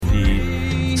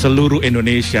seluruh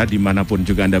Indonesia dimanapun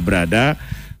juga Anda berada.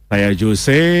 Saya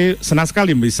Jose, senang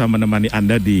sekali bisa menemani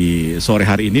Anda di sore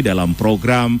hari ini dalam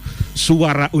program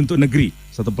Suara Untuk Negeri.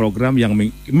 Satu program yang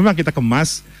memang kita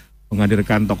kemas,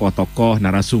 menghadirkan tokoh-tokoh,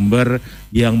 narasumber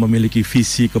yang memiliki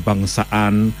visi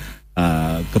kebangsaan,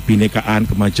 kebinekaan,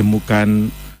 kemajemukan,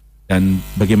 dan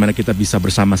bagaimana kita bisa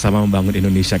bersama-sama membangun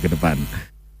Indonesia ke depan.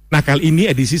 Nah, kali ini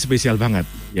edisi spesial banget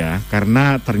ya,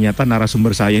 karena ternyata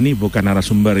narasumber saya ini bukan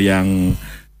narasumber yang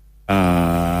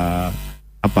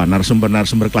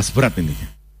narasumber kelas berat ini.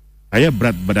 Saya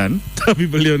berat badan, tapi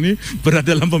beliau ini berat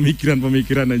dalam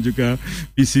pemikiran-pemikiran dan juga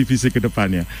visi-visi ke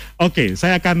depannya. Oke,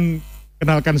 saya akan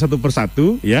kenalkan satu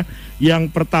persatu ya.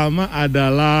 Yang pertama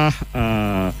adalah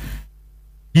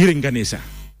Giring Ganesha.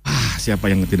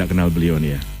 Siapa yang tidak kenal beliau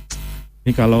nih ya?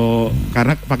 Ini kalau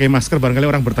karena pakai masker barangkali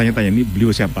orang bertanya-tanya ini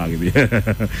beliau siapa gitu ya.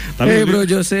 Hey Bro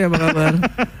Jose, apa kabar?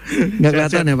 Nggak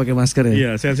kelihatan ya pakai masker ya?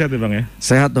 Iya, sehat-sehat ya Bang ya.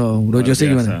 Sehat dong. Bro Jose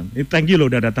gimana? Thank you loh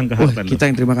udah datang ke Hartan. Kita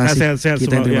yang terima kasih. Sehat-sehat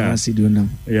kita yang terima kasih diundang.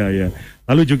 Iya.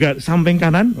 Lalu juga samping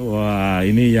kanan, wah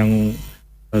ini yang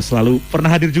selalu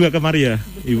pernah hadir juga kemari ya,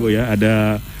 Ibu ya.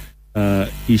 Ada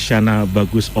Isyana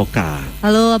Bagus Oka.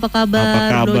 Halo, apa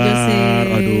kabar? Bro Jose?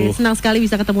 Aduh. Senang sekali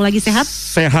bisa ketemu lagi. Sehat?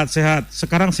 Sehat.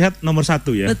 Sekarang sehat nomor 1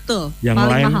 ya. Betul.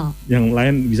 Yang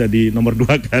lain bisa di nomor 2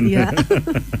 kan. Iya.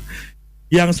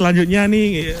 Yang selanjutnya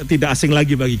nih tidak asing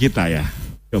lagi bagi kita ya.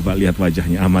 Coba lihat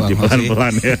wajahnya, amati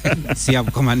pelan-pelan ya.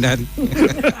 Siap Komandan.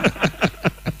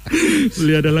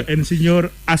 Beliau adalah Insinyur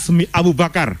Asmi Abu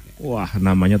Bakar. Wah,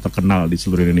 namanya terkenal di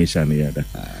seluruh Indonesia nih ya.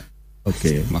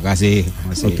 Oke. Makasih.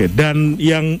 Oke, dan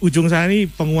yang ujung sana ini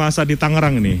penguasa di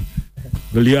Tangerang nih.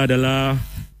 Beliau adalah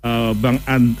Bang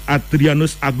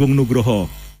Adrianus Agung Nugroho.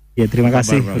 Ya, terima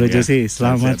kasih Bro Jose.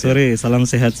 Selamat sore, salam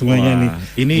sehat semuanya nih.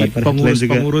 Ini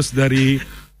pengurus dari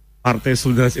Partai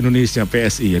Solidaritas Indonesia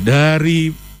PSI ya.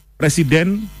 Dari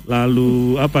presiden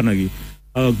lalu apa lagi?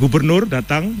 Gubernur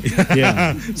datang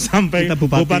ya, sampai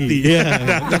bupati. Ya,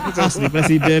 asli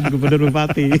presiden, gubernur,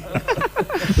 bupati.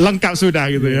 Lengkap sudah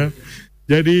gitu ya.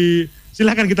 Jadi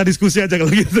silakan kita diskusi aja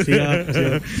kalau gitu. Siap.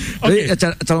 Okay.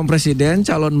 Calon presiden,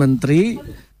 calon menteri,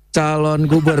 calon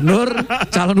gubernur,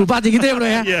 calon bupati gitu ya Bro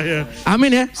ya. Iya.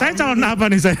 Amin ya. Saya calon apa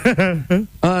nih saya?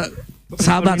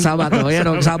 Sahabat oh ya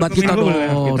dong, sahabat kita dong,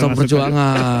 sama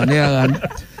perjuangan ya kan.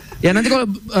 Ya nanti kalau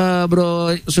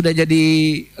Bro sudah jadi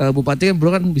bupati,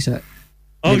 Bro kan bisa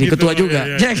jadi gitu, ketua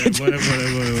juga. Ya, gitu. Boleh.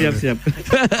 Siap.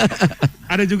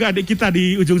 Ada juga adik kita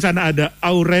di ujung sana, ada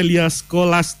Aurelia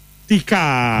Skolastika.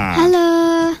 Halo.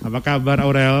 Apa kabar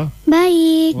Aurel?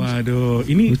 Baik. Waduh,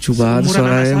 ini lucu banget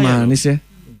suaranya manis ya.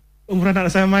 Umuran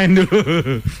anak saya main dulu.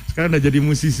 Sekarang udah jadi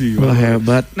musisi. Wah,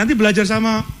 hebat. Nanti belajar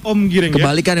sama Om Giring.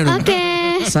 Kebalikan ya. Oke.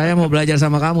 Saya mau belajar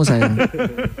sama kamu sayang.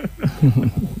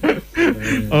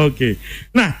 Oke.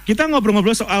 Nah, kita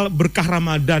ngobrol-ngobrol soal berkah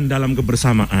Ramadan dalam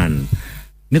kebersamaan.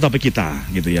 Ini topik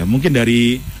kita gitu ya. Mungkin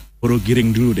dari Bro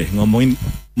Giring dulu deh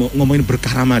ngomongin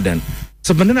berkah Ramadan.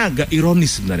 Sebenarnya agak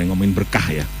ironis sebenarnya ngomongin berkah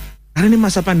ya. Karena ini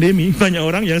masa pandemi, banyak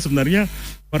orang yang sebenarnya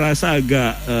merasa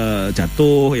agak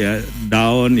jatuh ya,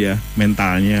 down ya,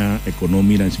 mentalnya,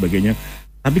 ekonomi dan sebagainya.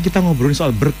 Tapi kita ngobrolin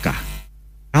soal berkah.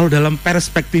 Kalau dalam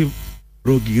perspektif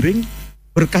Bro Giring,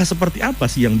 berkah seperti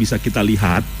apa sih yang bisa kita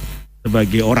lihat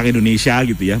sebagai orang Indonesia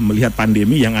gitu ya, melihat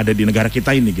pandemi yang ada di negara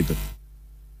kita ini gitu.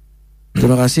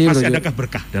 Terima kasih. Masih adakah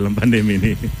berkah dalam pandemi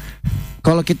ini?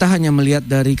 Kalau kita hanya melihat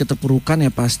dari keterpurukan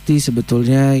ya pasti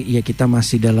sebetulnya ya kita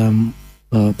masih dalam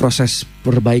proses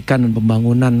perbaikan dan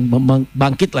pembangunan,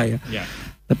 bangkit lah ya.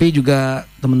 Tapi juga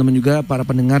teman-teman juga para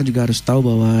pendengar juga harus tahu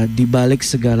bahwa di balik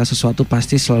segala sesuatu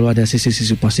pasti selalu ada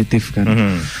sisi-sisi positif kan.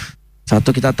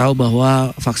 Satu, kita tahu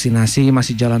bahwa vaksinasi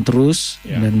masih jalan terus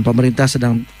dan pemerintah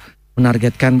sedang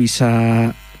menargetkan bisa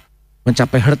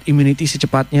mencapai herd immunity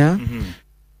secepatnya.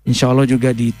 Insya Allah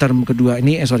juga di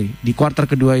di kuartal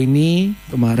kedua ini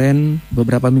kemarin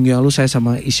beberapa minggu lalu saya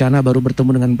sama Isyana baru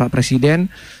bertemu dengan Pak Presiden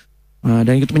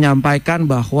dan itu menyampaikan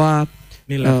bahwa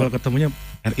ini level ketemunya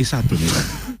RI 1 nih.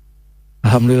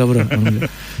 Alhamdulillah Bro.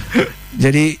 Alhamdulillah.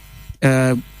 Jadi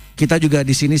kita juga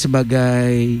di sini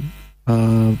sebagai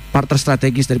partner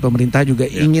strategis dari pemerintah juga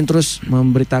ingin terus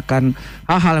memberitakan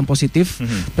hal-hal yang positif,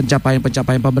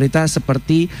 pencapaian-pencapaian pemerintah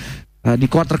seperti di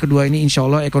kuartal kedua ini insya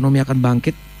Allah ekonomi akan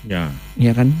bangkit,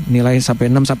 ya kan, nilai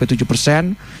sampai 6-7%.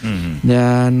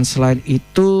 Dan selain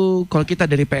itu, kalau kita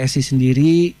dari PSI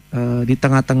sendiri di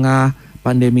tengah-tengah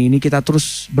pandemi ini kita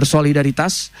terus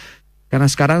bersolidaritas karena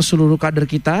sekarang seluruh kader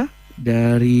kita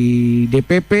dari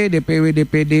DPP, DPW,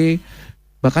 DPD,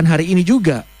 bahkan hari ini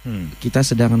juga kita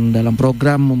sedang dalam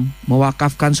program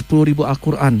mewakafkan 10.000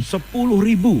 Al-Quran. 10.000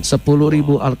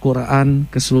 Al-Quran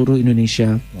ke seluruh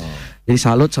Indonesia. Jadi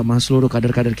salut sama seluruh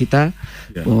kader-kader kita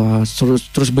bahwa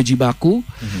terus berjibaku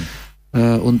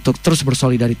untuk terus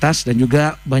bersolidaritas, dan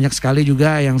juga banyak sekali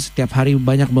juga yang setiap hari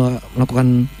banyak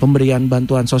melakukan pemberian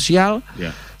bantuan sosial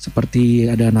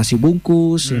seperti ada nasi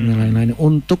bungkus dan lain-lain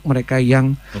untuk mereka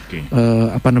yang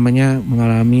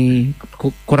mengalami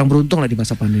kurang beruntung lah di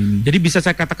masa pandemi. Jadi bisa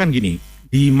saya katakan gini,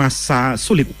 di masa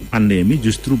sulit pandemi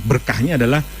justru berkahnya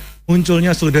adalah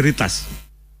munculnya solidaritas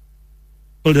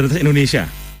Indonesia.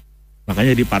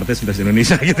 Makanya di Partai Solidaritas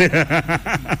Indonesia gitu ya.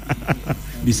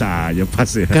 Bisa aja pas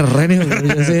ya. Keren nih Bro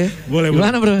Jose. Boleh.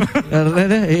 Gimana Bro? Keren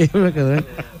ya? Iya keren.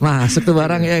 Masuk tuh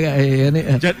barang ya gak? Iya nih.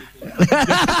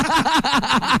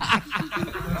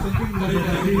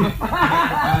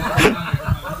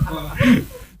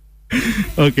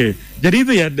 Oke. Jadi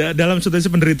itu ya, dalam situasi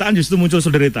penderitaan justru muncul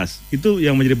solidaritas. Itu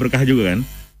yang menjadi berkah juga kan.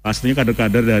 Pastinya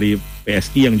kader-kader dari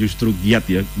PSI yang justru giat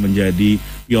ya menjadi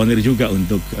pionir juga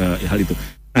untuk hal itu.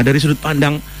 Nah, dari sudut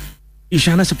pandang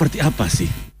Isyana seperti apa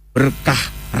sih berkah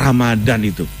Ramadan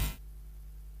itu?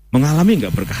 Mengalami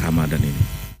nggak berkah Ramadan ini?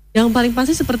 Yang paling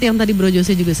pasti seperti yang tadi Bro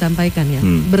Jose juga sampaikan ya,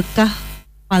 berkah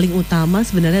paling utama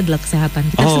sebenarnya adalah kesehatan.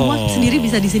 Kita semua sendiri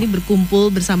bisa di sini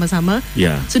berkumpul bersama-sama,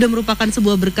 sudah merupakan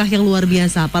sebuah berkah yang luar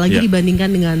biasa. Apalagi dibandingkan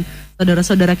dengan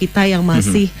saudara-saudara kita yang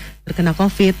masih terkena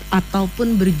COVID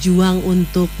ataupun berjuang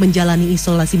untuk menjalani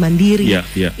isolasi mandiri.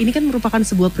 Ini kan merupakan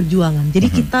sebuah perjuangan.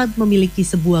 Jadi kita memiliki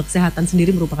sebuah kesehatan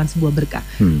sendiri merupakan sebuah berkah.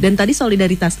 Dan tadi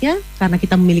solidaritasnya, karena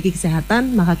kita memiliki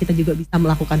kesehatan, maka kita juga bisa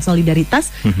melakukan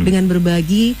solidaritas dengan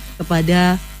berbagi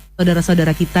kepada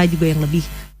saudara-saudara kita juga yang lebih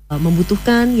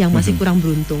membutuhkan, yang masih kurang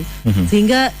beruntung.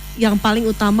 Sehingga yang paling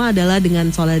utama adalah dengan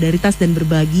solidaritas dan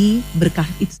berbagi berkah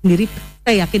itu sendiri,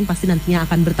 saya yakin pasti nantinya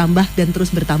akan bertambah dan terus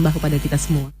bertambah kepada kita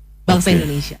semua, bangsa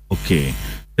Indonesia.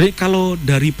 Jadi kalau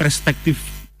dari perspektif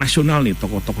nasional nih,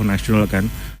 tokoh-tokoh nasional kan,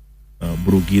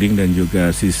 Bro Giring dan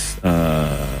juga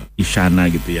Isyana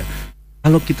gitu ya.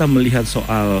 Kalau kita melihat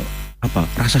soal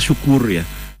rasa syukur ya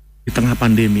di tengah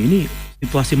pandemi ini,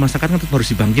 situasi masyarakat kan tetap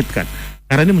harus dibangkitkan.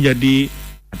 Karena ini menjadi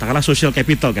katakanlah social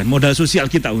capital kan, modal sosial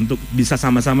kita untuk bisa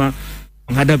sama-sama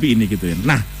menghadapi ini gitu ya.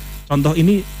 Nah, contoh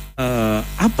ini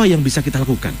apa yang bisa kita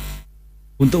lakukan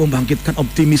untuk membangkitkan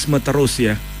optimisme terus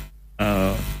ya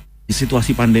di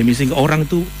situasi pandemi sehingga orang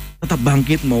tuh tetap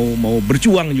bangkit mau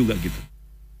berjuang juga gitu.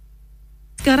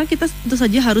 Sekarang kita tentu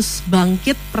saja harus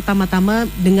bangkit pertama-tama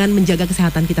dengan menjaga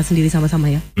kesehatan kita sendiri sama-sama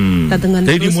ya.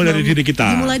 Jadi dimulai dari diri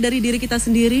kita. Dimulai dari diri kita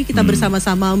sendiri, kita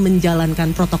bersama-sama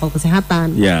menjalankan protokol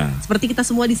kesehatan. Seperti kita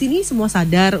semua di sini semua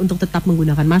sadar untuk tetap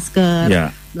menggunakan masker,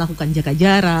 melakukan jaga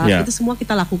jarak. Itu semua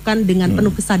kita lakukan dengan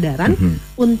penuh kesadaran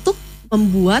untuk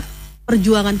membuat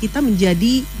perjuangan kita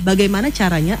menjadi bagaimana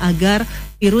caranya agar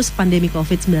virus pandemi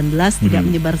COVID-19 tidak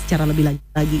menyebar secara lebih lanjut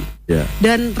lagi.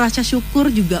 Dan rasa syukur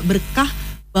juga berkah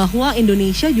bahwa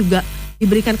Indonesia juga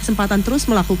diberikan kesempatan terus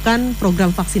melakukan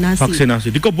program vaksinasi.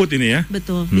 Dikebut ini ya?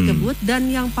 Betul, dikebut.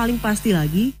 Dan yang paling pasti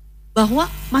lagi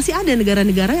bahwa masih ada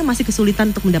negara-negara yang masih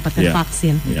kesulitan untuk mendapatkan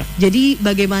vaksin. Jadi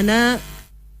bagaimana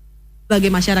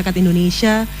sebagai masyarakat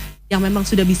Indonesia yang memang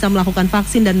sudah bisa melakukan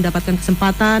vaksin dan mendapatkan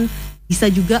kesempatan, bisa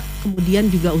juga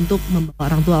kemudian juga untuk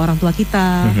membawa orang tua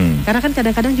kita. Karena kan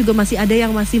kadang-kadang juga masih ada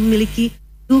yang masih memiliki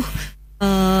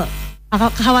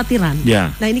kekhawatiran.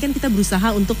 Nah, ini kan kita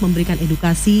berusaha untuk memberikan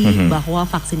edukasi bahwa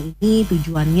vaksin ini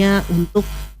tujuannya untuk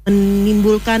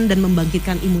menimbulkan dan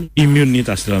membangkitkan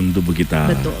imunitas dalam tubuh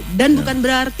kita. Betul. Dan bukan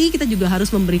berarti kita juga harus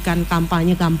memberikan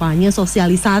kampanye-kampanye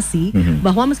sosialisasi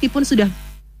bahwa meskipun sudah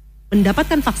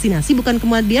mendapatkan vaksinasi bukan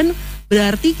kemudian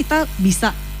berarti kita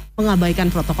bisa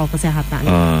mengabaikan protokol kesehatan.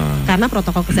 Karena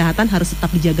protokol kesehatan harus tetap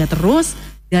dijaga terus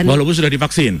dan walaupun sudah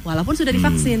divaksin.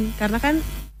 Karena kan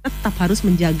tetap harus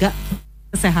menjaga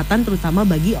kesehatan terutama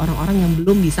bagi orang-orang yang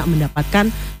belum bisa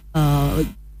mendapatkan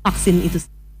vaksin itu.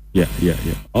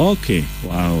 Oke.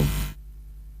 Wow.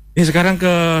 Ini sekarang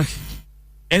ke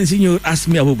Insinyur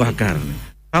Asmi Abu Bakar.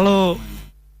 Kalau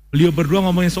beliau berdua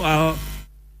ngomongin soal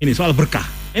berkah.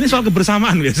 Ini soal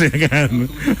kebersamaan biasanya kan.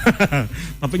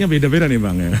 Topiknya beda-beda nih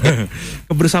Bang ya.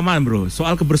 Kebersamaan Bro.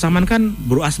 Soal kebersamaan kan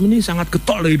Bro Asmi ini sangat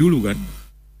getol dari dulu kan.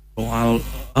 Soal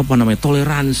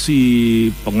toleransi,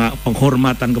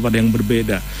 penghormatan kepada yang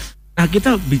berbeda. Nah,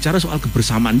 kita bicara soal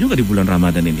kebersamaan juga di bulan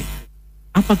Ramadan ini.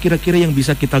 Apa kira-kira yang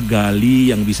bisa kita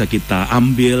gali, yang bisa kita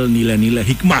ambil nilai-nilai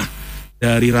hikmah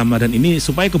dari Ramadan ini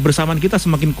supaya kebersamaan kita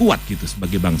semakin kuat gitu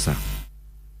sebagai bangsa?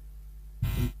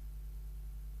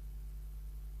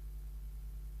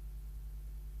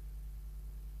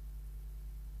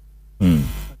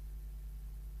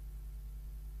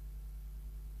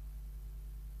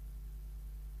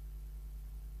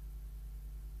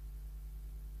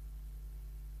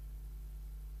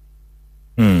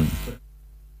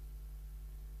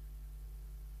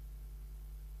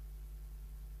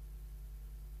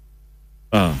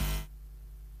 Oh.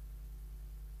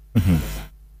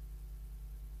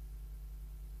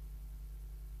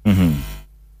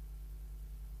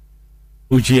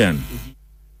 Ujian.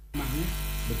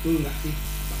 Betul nggak sih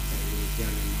bangsa Indonesia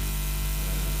memang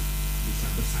bisa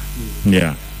bersatu,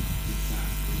 Ya. bisa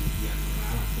kemudian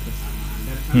merawat kebersamaan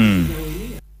dan sampai sejauh ini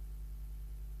ya.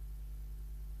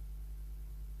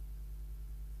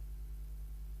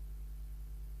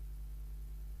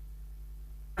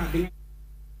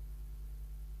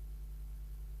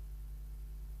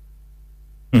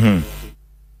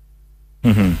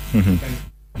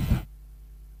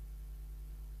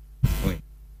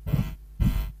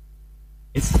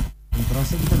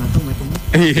 Terasa kita nggak tahu mereka.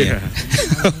 Iya.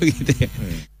 Gitu ya.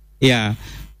 Ya,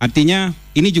 artinya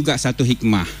ini juga satu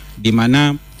hikmah di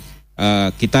mana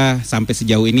kita sampai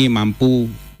sejauh ini mampu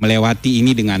melewati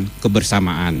ini dengan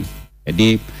kebersamaan.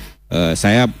 Jadi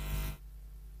saya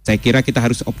kira kita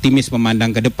harus optimis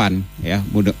memandang ke depan ya.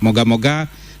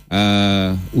 Moga-moga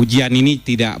ujian ini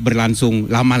tidak berlangsung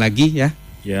lama lagi ya.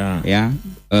 Ya,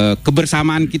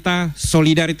 kebersamaan kita,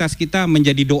 solidaritas kita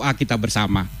menjadi doa kita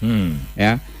bersama,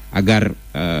 ya, agar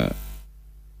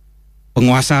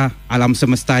penguasa alam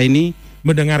semesta ini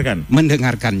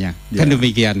mendengarkannya. Kan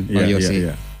demikian, Bang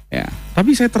Yose. Ya.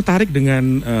 Tapi saya tertarik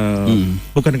dengan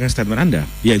bukan dengan statement Anda,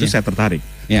 ya itu saya tertarik.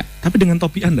 Ya. Tapi dengan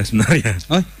topi Anda sebenarnya.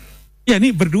 Oh. Ya,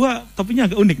 ini berdua topinya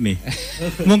agak unik nih.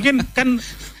 Mungkin kan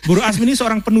Guru Asmi ini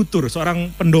seorang penutur, seorang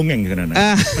pendongeng kan,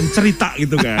 pencerita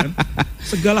gitu kan.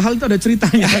 Segala hal itu ada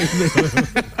ceritanya gitu.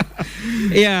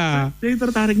 Iya. Jadi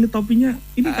tertarik nih topinya,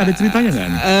 ini ada ceritanya nggak?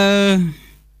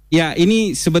 Ya,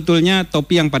 ini sebetulnya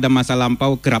topi yang pada masa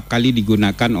lampau kerap kali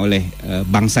digunakan oleh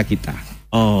bangsa kita.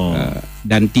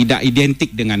 Dan tidak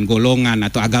identik dengan golongan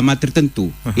atau agama tertentu.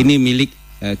 Ini milik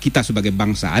kita sebagai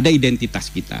bangsa, ada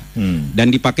identitas kita, dan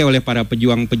dipakai oleh para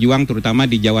pejuang-pejuang terutama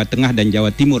di Jawa Tengah dan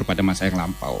Jawa Timur pada masa yang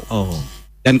lampau.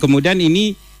 Dan kemudian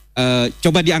ini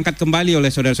coba diangkat kembali oleh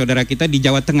saudara-saudara kita di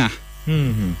Jawa Tengah.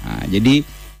 Nah, jadi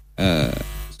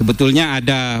sebetulnya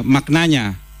ada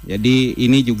maknanya. Jadi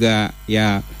ini juga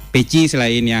ya peci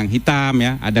selain yang hitam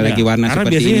ya, ada lagi warna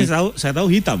seperti ini. Karena biasanya saya tahu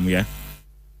hitam ya.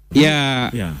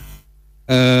 Ya.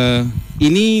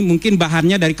 Ini mungkin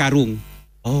bahannya dari karung.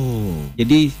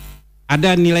 Jadi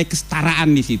ada nilai kesetaraan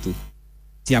di situ.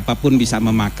 Siapapun bisa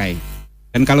memakai.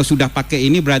 Dan kalau sudah pakai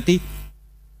ini berarti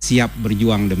siap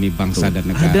berjuang demi bangsa dan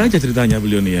negara. Ada aja ceritanya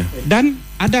beliau nih ya. Dan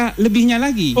ada lebihnya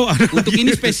lagi. Untuk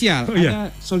ini spesial. Iya.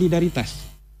 Ada solidaritas.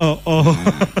 Nah,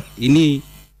 ini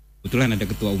kebetulan ada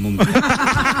ketua umum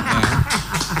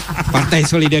Partai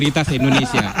Solidaritas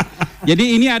Indonesia.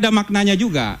 Jadi ini ada maknanya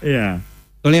juga. Iya.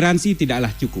 Toleransi tidaklah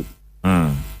cukup.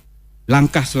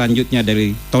 Langkah selanjutnya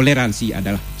dari toleransi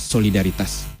adalah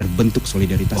solidaritas. Terbentuk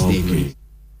solidaritas di Indonesia.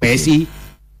 PSI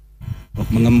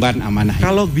mengemban amanah.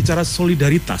 Kalau bicara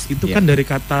solidaritas itu kan dari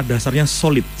kata dasarnya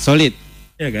solid. Solid.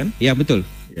 Iya kan? Iya, betul.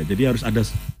 Ya, jadi harus ada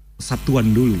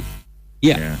kesatuan dulu.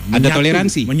 Iya, ada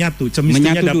toleransi. Menyatu,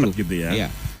 cemestinya dapat gitu ya. Iya.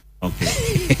 Oke.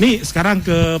 Nih sekarang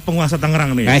ke penguasa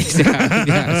Tangerang nih.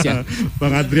 Siap.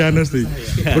 Bang Adrianus nih.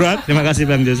 Bro, Terima kasih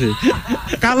Bang Jose.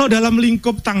 kalau dalam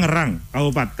lingkup Tangerang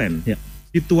Kabupaten,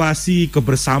 situasi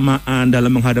kebersamaan dalam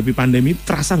menghadapi pandemi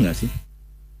terasa nggak sih?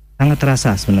 Sangat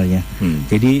terasa sebenarnya.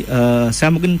 Jadi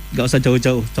saya mungkin nggak usah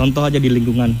jauh-jauh. Contoh aja di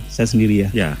lingkungan saya sendiri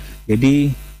ya.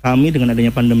 Jadi kami dengan adanya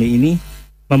pandemi ini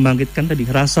membangkitkan tadi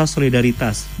rasa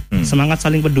solidaritas, semangat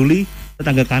saling peduli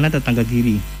tetangga kanan tetangga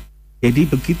kiri. Jadi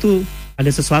begitu ada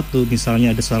sesuatu,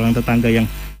 misalnya ada seorang tetangga yang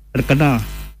terkena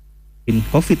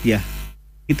COVID ya,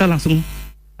 kita langsung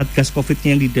satgas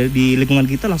COVID-nya yang di lingkungan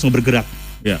kita langsung bergerak.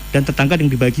 Dan tetangga yang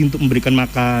dibagi untuk memberikan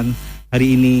makan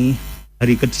hari ini,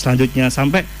 hari selanjutnya,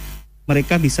 sampai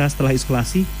mereka bisa setelah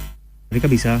isolasi, mereka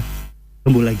bisa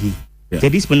sembuh lagi.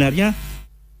 Jadi sebenarnya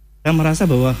saya merasa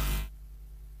bahwa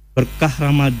berkah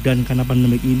Ramadan karena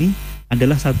pandemik ini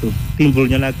adalah satu,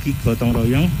 timbulnya lagi gotong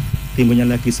royong, timbulnya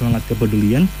lagi semangat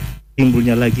kepedulian,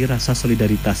 timbulnya lagi rasa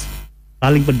solidaritas,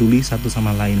 saling peduli satu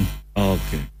sama lain.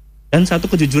 Dan satu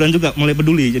kejujuran juga, mulai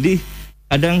peduli. Jadi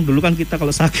kadang dulu kan kita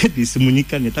kalau sakit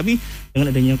disembunyikan ya, tapi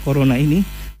dengan adanya corona ini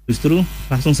justru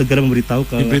langsung segera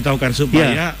diberitahukan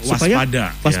supaya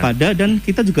waspada dan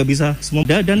kita juga bisa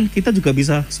dan kita juga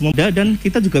bisa dan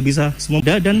kita juga bisa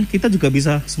dan kita juga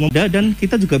bisa dan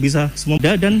kita juga bisa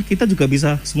dan kita juga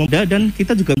bisa dan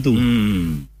kita juga tuh.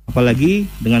 Apalagi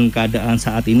dengan keadaan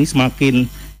saat ini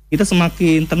kita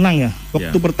semakin tenang ya.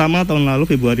 Waktu pertama tahun lalu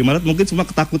Februari Maret mungkin semua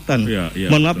ketakutan.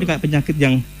 Mohon maaf, ini kayak penyakit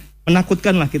yang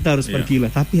menakutkan lah, kita harus pergi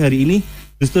lah. Tapi hari ini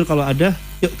justru kalau ada,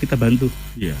 yuk kita bantu.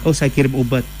 Oh, saya kirim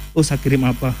obat, oh saya kirim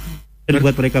apa, dan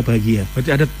buat mereka bahagia.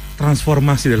 Berarti ada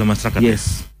transformasi dalam masyarakat.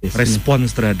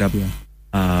 Respons terhadap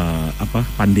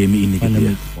pandemi ini gitu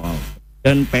ya. Wow.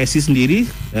 Dan PSI sendiri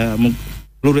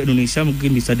seluruh Indonesia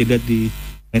mungkin bisa dilihat di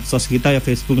medsos kita ya,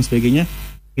 Facebook dan sebagainya.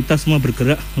 Kita semua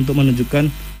bergerak untuk menunjukkan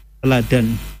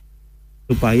teladan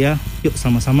supaya yuk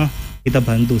sama-sama kita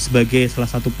bantu sebagai salah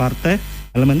satu partai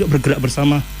elemen, yuk bergerak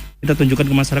bersama. Kita tunjukkan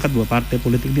ke masyarakat bahwa partai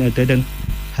politik ini ada dan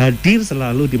hadir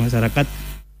selalu di masyarakat,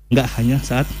 nggak hanya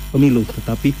saat pemilu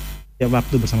tetapi setiap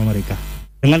waktu bersama mereka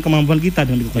dengan kemampuan kita,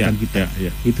 dengan kekuatan kita.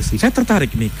 Itu sih. Saya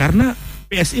tertarik nih karena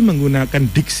PSI menggunakan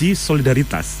diksi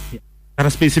solidaritas secara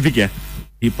spesifik ya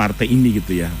di partai ini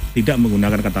gitu ya, tidak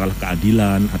menggunakan katakanlah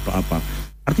keadilan atau apa.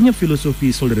 Artinya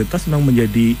filosofi solidaritas memang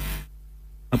menjadi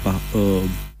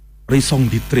raison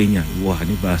d'être-nya. Wah,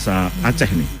 ini bahasa Aceh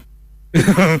nih.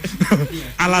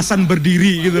 Alasan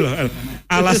berdiri gitu loh.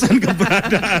 Alasan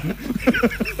keberadaan.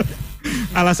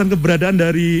 Alasan keberadaan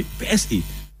dari PSI.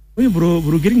 Oh ya, Bro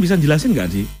Giring bisa jelasin nggak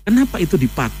sih kenapa itu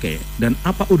dipakai dan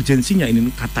apa urgensinya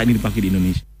kata ini dipakai di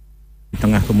Indonesia di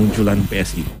tengah kemunculan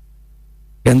PSI?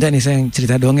 Ganti nih saya yang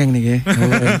cerita dongeng nih ya.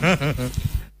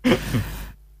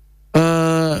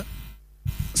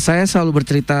 Saya selalu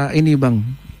bercerita ini Bang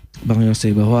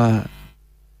Yose, bahwa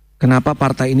kenapa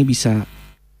partai ini bisa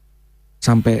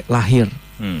sampai lahir.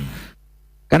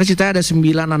 Karena ceritanya ada 9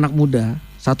 anak muda,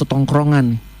 satu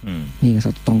tongkrongan. Nih,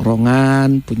 satu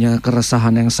tongkrongan punya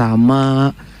keresahan yang sama,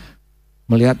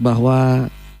 melihat bahwa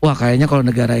wah kayaknya kalau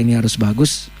negara ini harus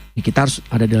bagus, ya kita harus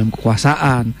ada dalam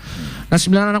kekuasaan. Nah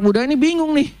 9 anak muda ini bingung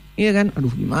nih, iya kan?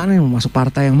 Aduh gimana mau masuk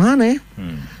partai yang mana ya?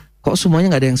 Kok semuanya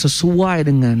nggak ada yang sesuai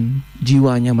dengan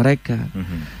jiwanya mereka.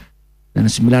 Dan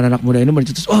 9 anak muda ini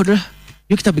bercetus, oh udah,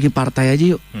 yuk kita bikin partai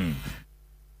aja yuk.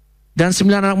 Dan 9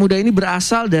 anak muda ini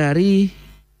berasal dari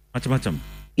macam-macam.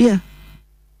 Iya,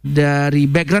 dari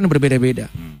background yang berbeda-beda,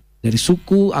 dari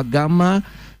suku, agama,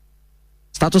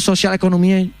 status sosial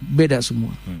ekonominya beda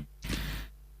semua.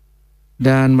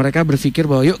 Dan mereka berpikir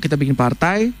bahwa yuk kita bikin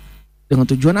partai dengan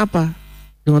tujuan apa?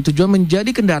 Dengan tujuan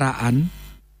menjadi kendaraan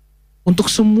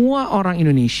untuk semua orang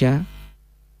Indonesia,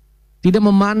 tidak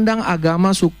memandang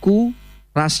agama, suku,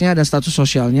 rasnya dan status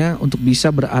sosialnya, untuk bisa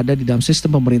berada di dalam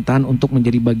sistem pemerintahan untuk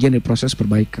menjadi bagian dari proses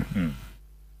perbaikan.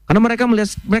 Karena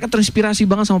mereka terinspirasi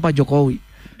banget sama Pak Jokowi.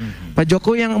 Pak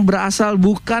Jokowi yang berasal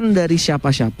bukan dari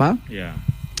siapa-siapa,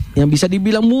 yang bisa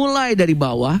dibilang mulai dari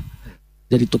bawah,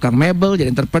 jadi tukang mebel,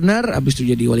 jadi entrepreneur, habis itu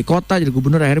jadi wali kota, jadi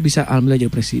gubernur, akhirnya bisa alhamdulillah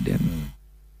jadi presiden.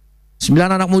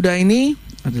 9 anak muda ini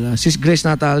adalah Sis Grace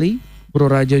Natali, Bro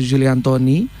Raja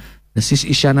Juliantoni, ada Sis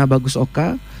Isyana Bagus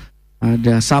Oka,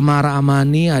 ada Samara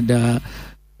Amani, ada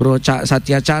Bro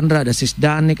Satya Chandra, ada Sis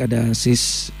Danik, ada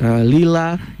Sis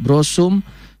Lila, Bro Sum.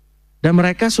 Dan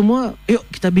mereka semua, yuk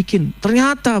kita bikin.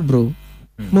 Ternyata bro,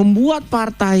 membuat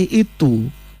partai itu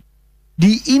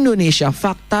di Indonesia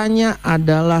faktanya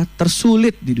adalah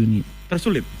tersulit di dunia.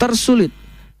 Tersulit.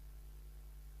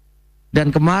 Dan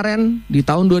kemarin di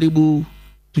tahun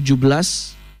 2017,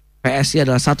 PSI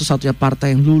adalah satu-satunya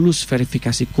partai yang lulus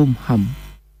verifikasi Kumham.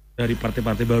 Dari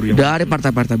partai-partai baru Dari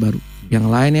partai-partai baru. Yang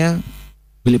lainnya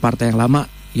pilih partai yang lama,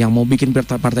 yang mau bikin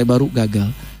partai baru gagal.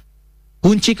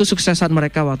 Kunci kesuksesan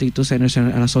mereka waktu itu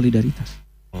adalah solidaritas.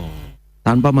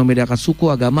 Tanpa membedakan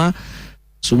suku, agama,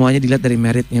 semuanya dilihat dari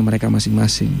meritnya mereka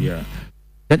masing-masing.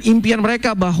 Dan impian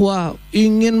mereka bahwa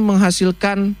ingin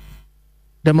menghasilkan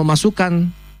dan memasukkan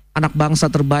anak bangsa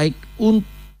terbaik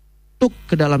untuk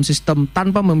ke dalam sistem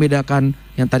tanpa membedakan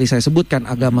yang tadi saya sebutkan,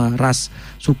 agama, ras,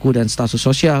 suku, dan status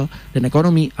sosial dan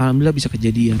ekonomi. Alhamdulillah bisa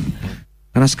kejadian.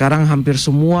 Karena sekarang hampir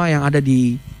semua yang ada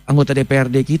di anggota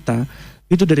DPRD kita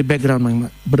itu dari background yang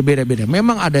berbeda-beda.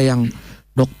 Memang ada yang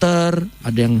dokter,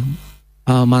 ada yang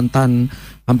mantan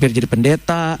hampir jadi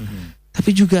pendeta,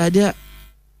 tapi juga ada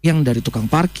yang dari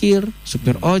tukang parkir,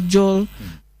 supir ojol,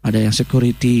 ada yang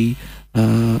security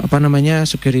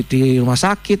security rumah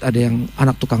sakit, ada yang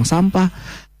anak tukang sampah.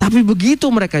 Tapi begitu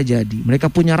mereka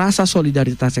mereka punya rasa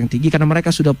solidaritas yang tinggi karena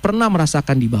mereka sudah pernah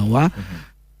merasakan di bawah,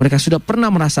 mereka sudah pernah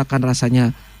merasakan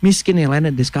rasanya miskin yang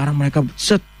lainnya. Dan sekarang mereka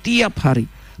setiap hari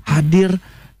hadir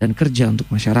dan kerja untuk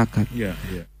masyarakat.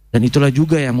 Dan itulah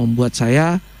juga yang membuat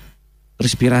saya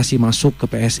terinspirasi masuk ke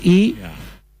PSI.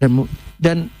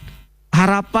 Dan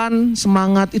harapan,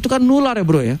 semangat itu kan nular ya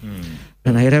bro ya.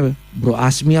 Dan akhirnya Bro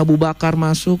Asmi Abu Bakar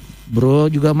masuk, Bro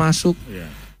juga masuk.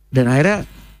 Dan akhirnya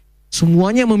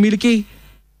semuanya memiliki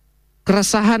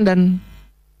keresahan dan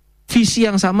visi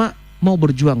yang sama, mau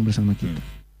berjuang bersama kita.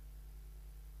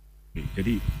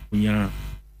 Jadi punya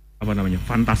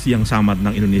fantasi yang sama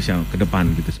tentang Indonesia ke depan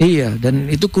gitu. Iya, dan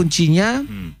itu kuncinya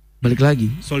balik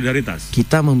lagi solidaritas.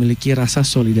 Kita memiliki rasa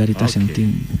solidaritas yang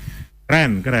tinggi.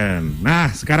 Keren. Nah,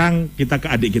 sekarang kita ke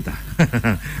adik kita.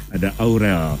 Ada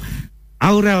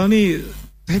Aurel nih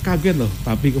Saya kaget loh,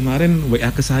 tapi kemarin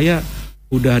WA ke saya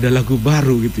udah ada lagu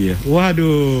baru gitu ya.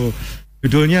 Waduh,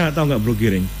 judulnya tahu nggak Bro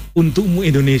Giring? Untukmu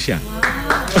Indonesia. Wow.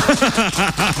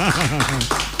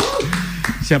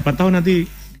 Siapa tahu nanti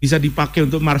bisa dipakai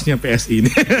untuk marsnya PSI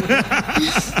ini.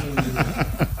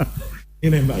 Ini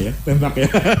nembak ya, tembak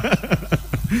ya.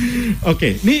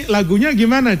 Oke, ini lagunya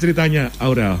gimana ceritanya,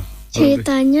 Aurel?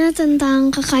 Ceritanya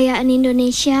tentang kekayaan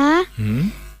Indonesia,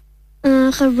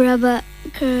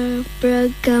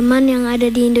 keberagaman yang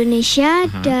ada di Indonesia,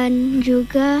 dan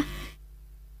juga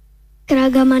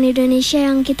keragaman Indonesia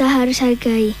yang kita harus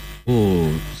hargai. Oh,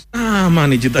 sama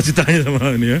nih cita-citanya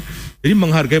sama ini ya. Jadi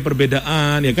menghargai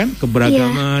perbedaan ya kan,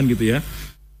 keberagaman gitu ya.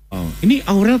 Oh, ini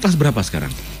Aurel kelas berapa sekarang?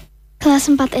 Kelas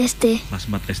 4 SD. Kelas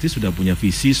 4 SD sudah punya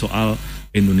visi soal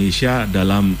Indonesia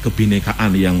dalam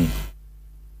kebinekaan yang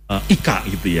ika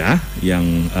gitu ya, yang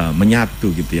menyatu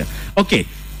gitu ya. Oke,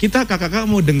 kita kakak-kakak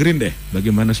mau dengerin deh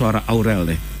bagaimana suara Aurel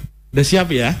deh. Udah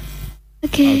siap ya?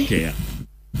 Oke. Oke ya.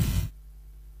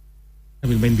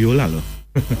 Sambil main biola loh.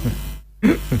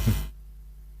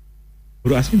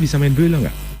 Bro Asmi bisa main biola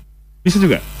nggak? Bisa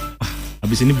juga? Wah,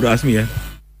 habis ini Bro Asmi ya.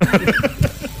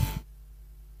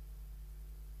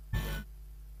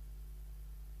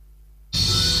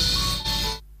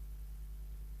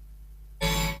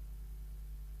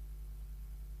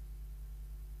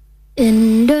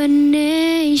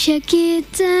 Indonesia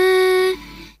kita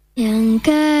yang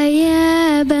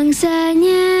kaya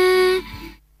bangsanya,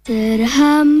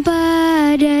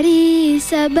 terhampar dari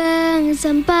Sabang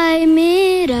sampai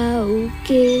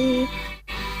Merauke.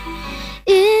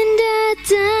 Indah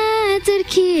tak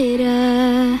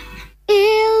terkira,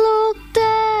 elok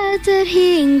tak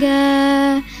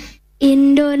terhingga,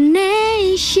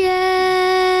 Indonesia.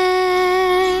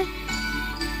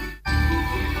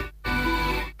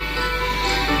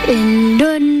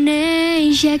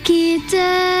 Indonesia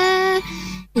kita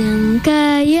yang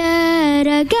kaya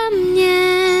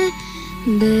ragamnya,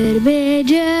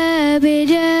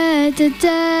 berbeda-beda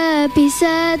tetapi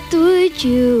satu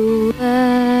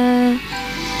jua.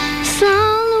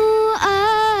 Selalu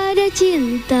ada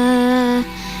cinta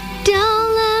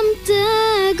dalam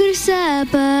tegur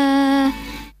sapa,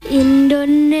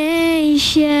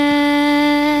 Indonesia.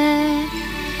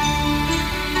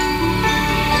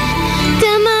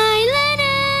 Damailah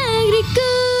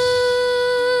negeriku,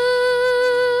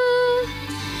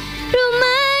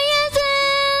 rumah yang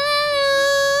selalu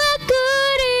aku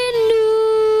rindu.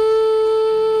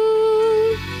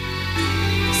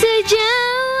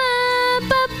 Sejauh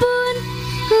apapun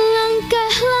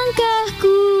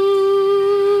langkah-langkahku,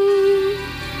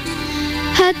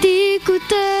 hatiku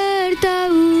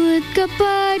tertaut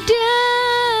kepadamu.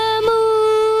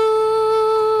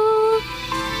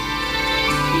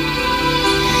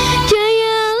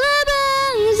 Jayalah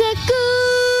bangsaku,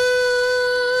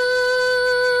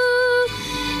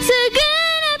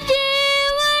 segenap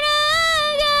jiwa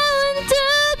raga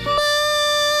untukmu,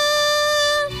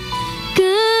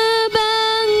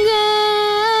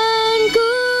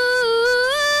 kebanggaanku,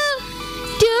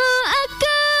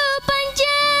 doaku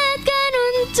panjatkan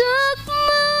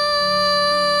untukmu.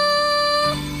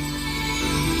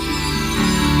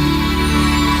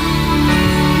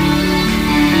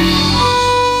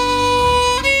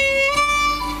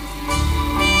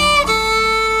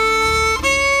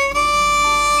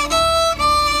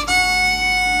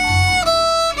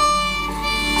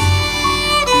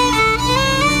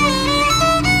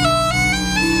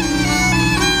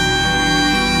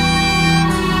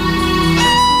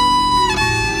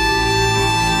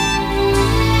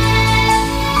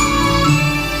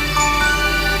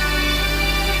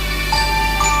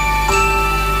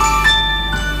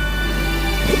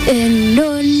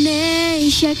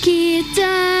 Indonesia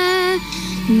kita,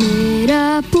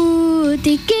 merah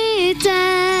putih kita,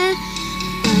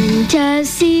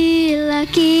 Pancasila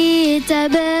kita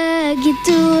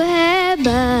begitu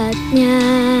hebatnya.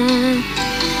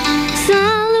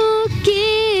 Selalu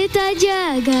kita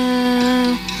jaga,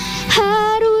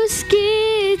 harus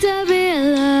kita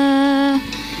bela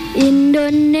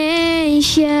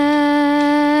Indonesia.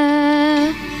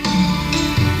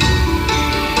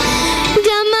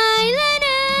 Damailah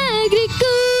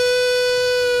negeriku,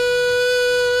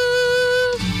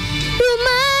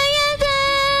 rumah yang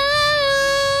selalu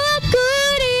aku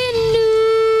rindu.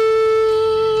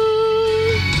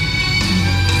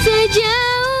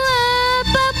 Sejauh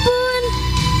apapun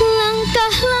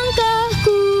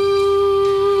langkah-langkahku,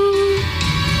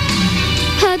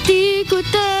 hatiku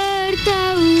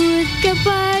tertaut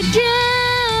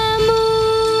kepadamu.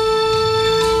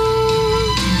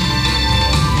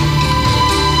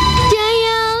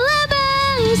 Jayalah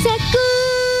bangsaku,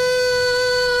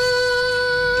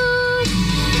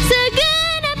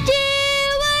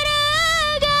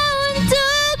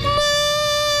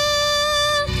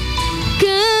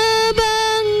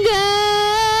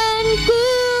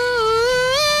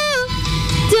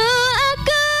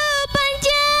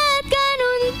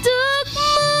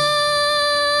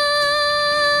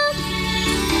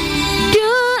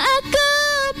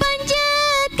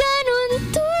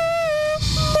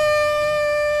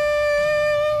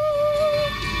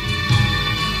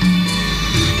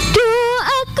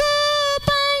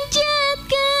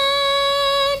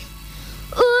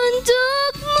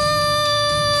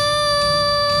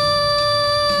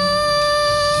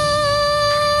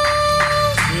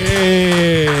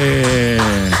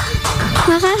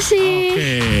 Makasih.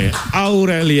 Oke,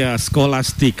 Aurelia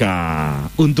Scholastica,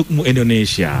 Untukmu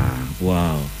Indonesia.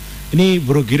 Wow. Ini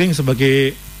Bro Giring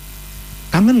sebagai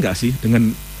kangen nggak sih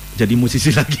dengan jadi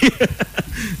musisi lagi?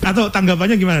 Atau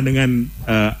tanggapannya gimana dengan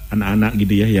anak-anak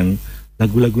gitu ya yang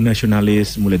lagu-lagu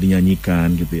nasionalis mulai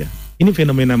dinyanyikan gitu ya? Ini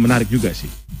fenomena menarik juga sih.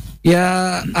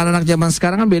 Ya, anak-anak zaman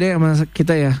sekarang kan beda sama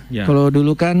kita ya. Kalau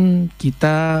dulu kan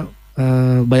kita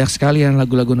banyak sekali yang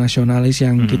lagu-lagu nasionalis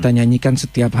yang kita nyanyikan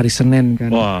setiap hari Senin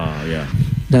kan. Wah, ya.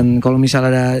 Dan kalau misalnya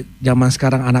ada zaman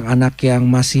sekarang anak-anak yang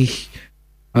masih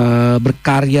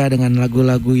berkarya dengan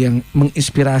lagu-lagu yang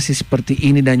menginspirasi seperti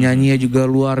ini dan nyanyinya juga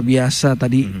luar biasa.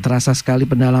 Tadi terasa sekali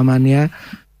pendalamannya.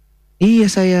 Iya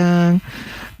sayang.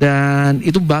 Dan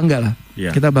itu bangga lah.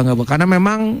 Kita bangga karena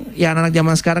memang ya anak-anak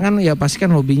zaman sekarang kan ya pasti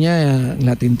kan hobinya ya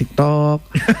ngeliatin TikTok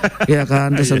ya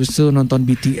kan, terus habis itu nonton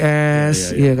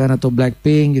BTS ya kan, atau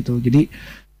Blackpink gitu. Jadi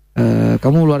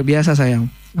kamu luar biasa sayang,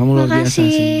 kamu luar biasa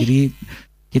sih. Jadi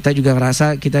kita juga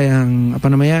ngerasa kita yang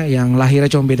yang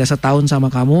lahirnya cuma beda setahun sama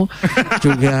kamu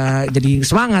juga jadi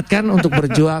semangat kan untuk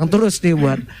berjuang terus nih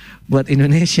buat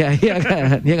Indonesia ya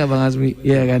kan, ya nggak Bang Asmi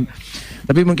ya kan.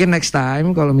 Tapi mungkin next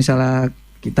time kalau misalnya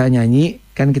kita nyanyi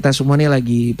kan kita semua nih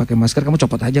lagi pakai masker, kamu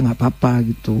copot aja nggak apa-apa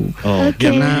gitu.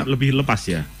 Karena lebih lepas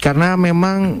ya. Karena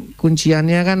memang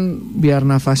kunciannya kan biar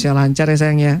nafasnya lancar ya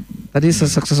sayang ya. Tadi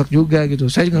sesek-sesek juga gitu.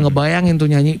 Saya juga ngebayangin tuh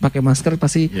nyanyi pakai masker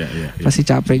pasti pasti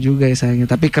capek juga ya sayangnya.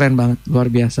 Tapi keren banget, luar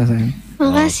biasa sayang.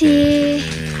 Makasih.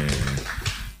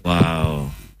 Wow.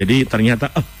 Jadi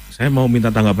ternyata saya mau minta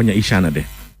tanggapannya Isyana deh.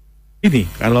 Ini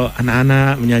kalau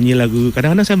anak-anak menyanyi lagu,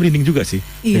 kadang-kadang saya merinding juga sih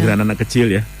dengan anak-anak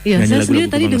kecil ya. Iya, saya sendiri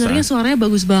tadi dengarnya suaranya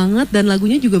bagus banget dan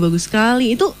lagunya juga bagus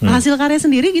sekali. Itu hasil karya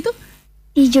sendiri gitu?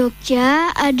 Di Jogja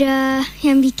ada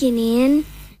yang bikinin.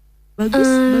 Bagus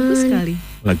sekali.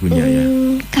 Lagunya ya.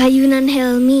 Kayunan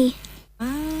Helmi.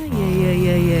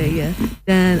 Iya.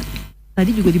 Dan tadi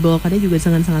juga dibawakannya juga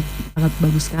sangat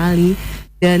bagus sekali.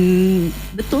 Dan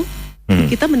betul,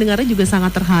 kita mendengarnya juga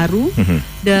sangat terharu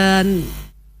dan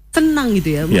senang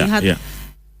gitu ya melihat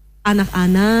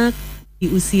anak-anak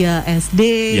di usia SD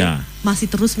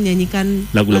masih terus menyanyikan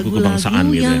lagu-lagu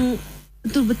kebangsaan gitu yang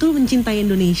betul-betul mencintai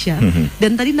Indonesia.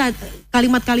 Dan tadi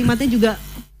kalimat-kalimatnya juga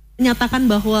menyatakan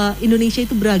bahwa Indonesia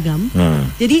itu beragam.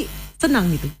 Jadi senang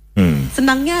gitu.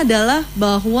 Senangnya adalah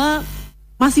bahwa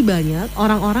masih banyak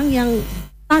orang-orang yang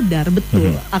sadar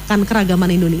betul akan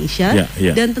keragaman Indonesia.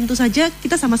 Dan tentu saja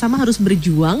kita sama-sama harus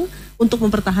berjuang untuk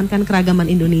mempertahankan keragaman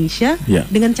Indonesia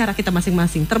dengan cara kita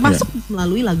masing-masing, termasuk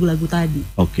melalui lagu-lagu tadi.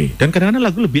 Oke. Dan kadang-kadang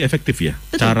lagu lebih efektif ya,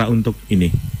 cara untuk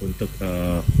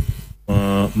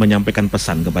menyampaikan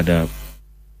pesan kepada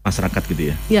masyarakat gitu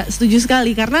ya. Ya, setuju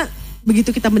sekali karena begitu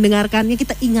kita mendengarkannya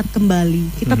kita ingat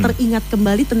kembali, kita teringat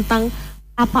kembali tentang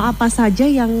apa-apa saja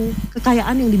yang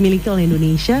kekayaan yang dimiliki oleh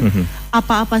Indonesia,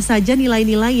 apa-apa saja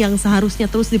nilai-nilai yang seharusnya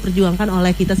terus diperjuangkan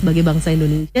oleh kita sebagai bangsa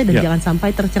Indonesia dan jangan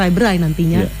sampai tercerai-berai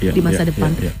nantinya di masa depan.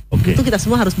 Itu kita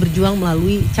semua harus berjuang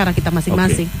melalui cara kita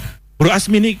masing-masing. Bro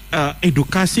Asmi ini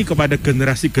edukasi kepada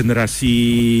generasi-generasi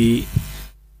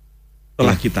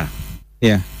setelah kita.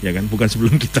 Ya kan, bukan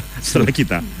sebelum kita, setelah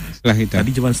kita.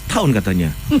 Tadi cuma setahun katanya.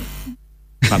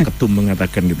 Pak Ketum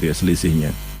mengatakan gitu ya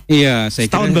selisihnya. Iya, saya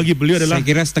setahun kira, bagi beliau adalah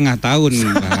saya kira setengah tahun,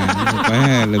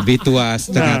 lebih tua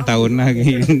setengah tahun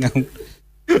lagi.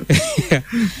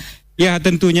 Ya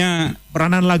tentunya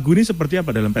peranan lagu ini seperti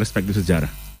apa dalam perspektif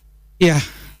sejarah? Ya,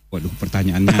 waduh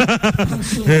pertanyaannya.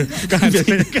 Kan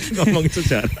biasanya kan ngomongin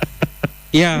sejarah.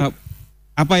 Ya,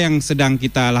 apa yang sedang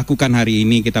kita lakukan hari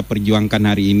ini, kita perjuangkan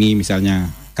hari ini, misalnya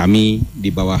kami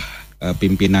di bawah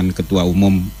pimpinan Ketua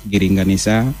Umum Giring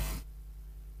Ganesha,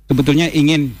 sebetulnya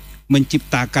ingin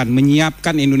menciptakan,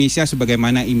 menyiapkan Indonesia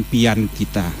sebagaimana impian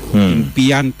kita,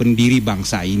 impian pendiri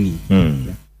bangsa ini.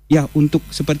 Ya untuk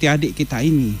seperti adik kita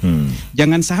ini,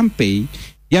 jangan sampai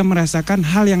dia merasakan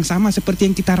hal yang sama seperti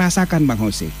yang kita rasakan, Bang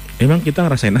Jose. Emang kita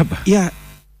ngerasain apa? Ya,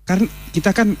 karena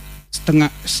kita kan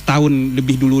setahun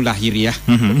lebih dulu lahir ya.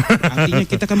 Artinya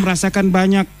kita kan merasakan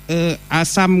banyak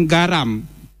asam garam.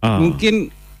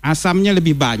 Mungkin asamnya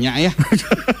lebih banyak ya.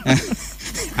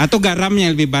 Atau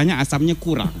garamnya lebih banyak, asamnya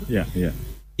kurang.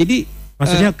 Jadi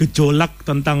maksudnya gejolak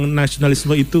tentang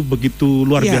nasionalisme itu begitu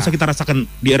luar biasa kita rasakan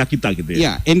di era kita gitu ya.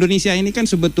 Ya, Indonesia ini kan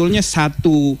sebetulnya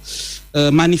satu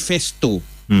manifesto.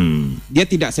 Dia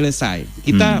tidak selesai.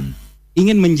 Kita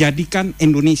ingin menjadikan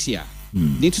Indonesia.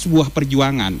 Itu sebuah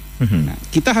perjuangan. Nah,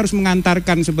 kita harus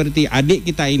mengantarkan seperti adik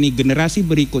kita ini generasi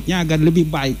berikutnya agar lebih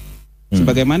baik.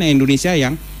 Sebagaimana Indonesia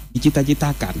yang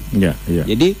dicita-citakan.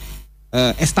 Jadi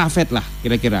estafet lah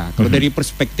kira-kira. Kalau dari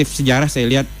perspektif sejarah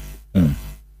saya lihat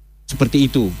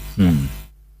seperti itu.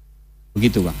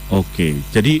 Begitu Bang. Oke,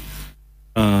 jadi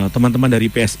teman-teman dari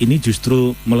PS ini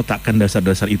justru meletakkan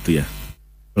dasar-dasar itu ya,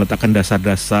 meletakkan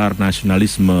dasar-dasar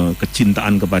nasionalisme,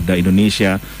 kecintaan kepada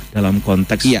Indonesia dalam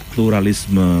konteks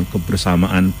pluralisme,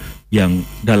 kebersamaan yang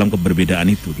dalam keberbedaan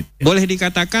itu. Gitu ya. Boleh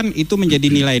dikatakan itu menjadi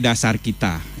nilai dasar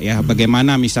kita ya.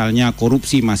 Bagaimana misalnya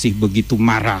korupsi masih begitu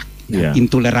marak,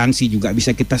 intoleransi juga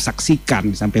bisa kita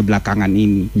saksikan sampai belakangan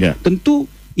ini. Tentu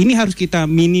ini harus kita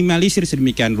minimalisir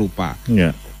sedemikian rupa.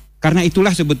 Karena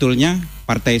itulah sebetulnya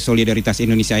Partai Solidaritas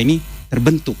Indonesia ini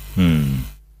terbentuk.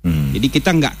 Jadi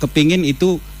kita nggak kepingin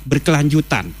itu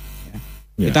berkelanjutan.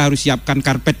 Kita harus siapkan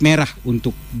karpet merah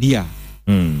untuk dia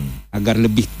agar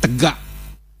lebih tegak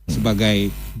sebagai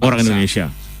bangsa. Orang Indonesia.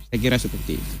 Saya kira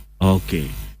seperti itu. Oke.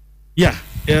 Ya,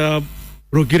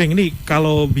 Bro Giring, ini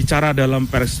kalau bicara dalam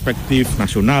perspektif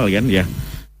nasional kan ya,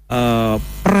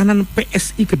 peranan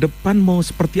PSI ke depan mau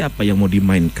seperti apa yang mau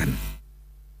dimainkan?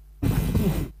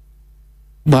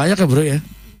 Banyak ya bro ya.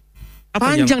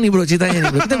 Panjang nih bro ceritanya nih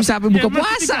bro. Kita bisa sampai buka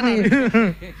puasa nih.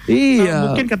 Iya.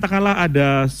 Mungkin katakanlah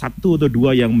ada 1 atau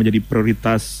 2 yang menjadi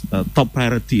prioritas top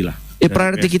priority lah.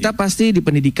 Priority kita pasti di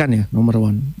pendidikan ya, nomor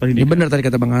 1. Ini benar tadi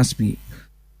kata Bang Asmi.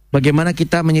 Bagaimana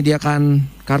kita menyediakan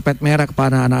karpet merah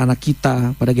kepada anak-anak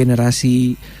kita, pada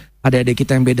generasi adik-adik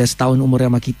kita yang beda setahun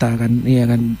umurnya sama kita kan, iya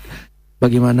kan.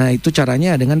 Bagaimana itu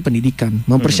caranya dengan pendidikan,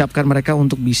 mempersiapkan mereka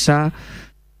untuk bisa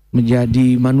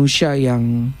menjadi manusia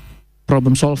yang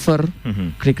problem solver,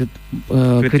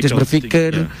 kritis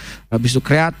berpikir, habis itu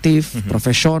kreatif,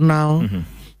 profesional.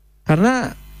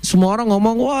 Karena semua orang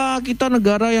ngomong, wah kita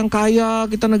negara yang kaya,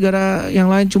 kita negara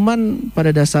yang lain. Cuman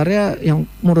pada dasarnya yang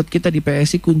menurut kita di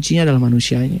PSI kuncinya adalah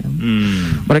manusianya.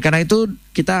 Oleh karena itu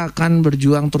kita akan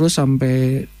berjuang terus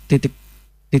sampai titik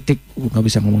nggak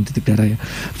bisa ngomong titik darah ya.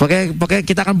 Pokoknya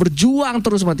kita akan berjuang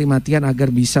terus mati-matian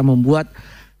agar bisa membuat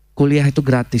kuliah itu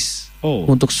gratis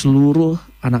untuk seluruh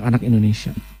anak-anak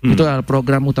Indonesia. Itu adalah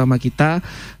program utama kita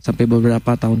sampai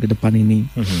beberapa tahun ke depan ini,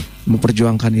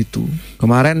 memperjuangkan itu.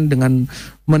 Kemarin dengan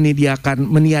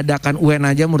meniadakan UN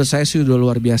aja menurut saya sih udah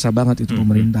luar biasa banget itu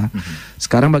pemerintah.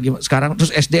 Sekarang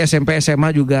terus SD, SMP,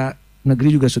 SMA juga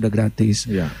negeri juga sudah gratis.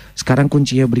 Sekarang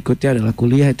kuncinya berikutnya adalah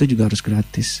kuliah itu juga harus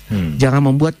gratis. Jangan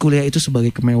membuat kuliah itu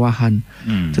sebagai kemewahan,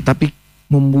 tetapi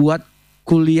membuat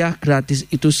kuliah gratis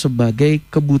itu sebagai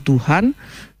kebutuhan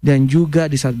dan juga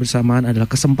di saat bersamaan adalah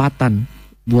kesempatan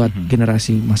buat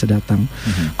generasi masa datang.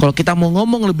 Kalau kita mau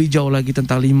ngomong lebih jauh lagi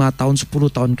tentang 5 tahun, 10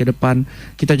 tahun ke depan,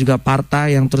 kita juga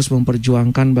partai yang terus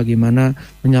memperjuangkan bagaimana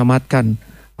menyelamatkan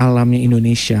alamnya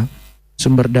Indonesia.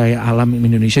 Sumber daya alam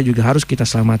Indonesia juga harus kita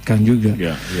selamatkan juga.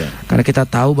 Karena kita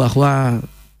tahu bahwa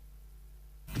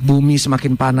bumi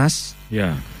semakin panas.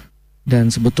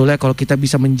 Dan sebetulnya kalau kita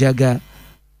bisa menjaga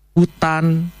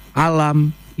hutan,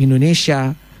 alam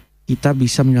Indonesia, kita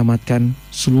bisa menyelamatkan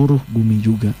seluruh bumi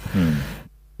juga.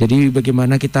 Jadi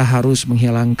bagaimana kita harus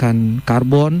menghilangkan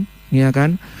karbon, ya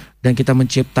kan? Dan kita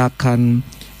menciptakan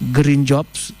green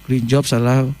jobs. Green jobs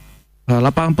adalah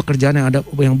lapangan pekerjaan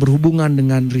yang berhubungan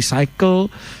dengan recycle,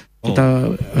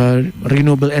 kita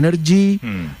renewable energy,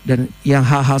 dan yang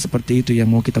hal-hal seperti itu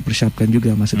yang mau kita persiapkan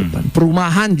juga masa depan.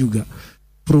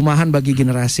 Perumahan bagi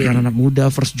generasi anak-anak muda,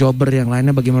 first jobber yang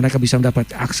lainnya, bagaimana mereka bisa mendapat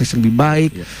akses lebih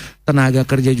baik, tenaga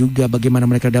kerja juga, bagaimana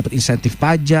mereka dapat insentif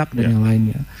pajak dan yang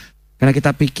lainnya. Karena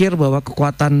kita pikir bahwa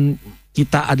kekuatan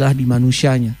kita adalah di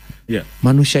manusianya.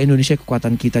 Manusia Indonesia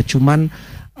kekuatan kita, cuman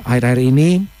akhir-akhir ini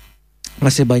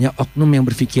masih banyak oknum yang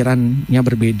berpikirannya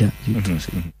berbeda. Gitu.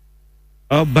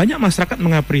 Banyak masyarakat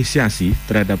mengapresiasi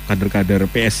terhadap kader-kader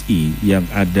PSI yang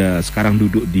ada sekarang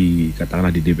duduk di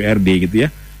katakanlah di DPRD gitu ya.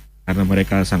 Karena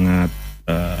mereka sangat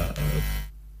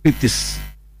kritis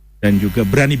dan juga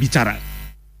berani bicara.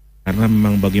 Karena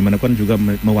memang bagaimanapun juga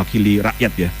mewakili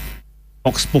rakyat ya.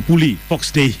 Vox Populi,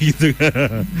 Vox Dei gitu.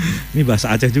 Ini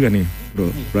bahasa Aceh juga nih, bro.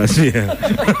 Bahasa ya.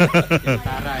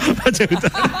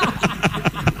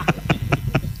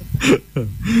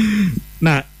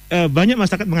 Nah, banyak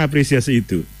masyarakat mengapresiasi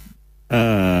itu.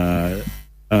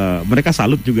 Mereka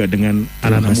salut juga dengan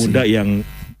anak-anak muda yang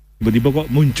tiba-tiba kok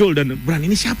muncul dan berani,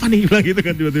 ini siapa nih bilang gitu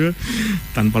kan tiba-tiba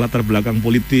tanpa latar belakang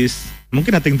politis,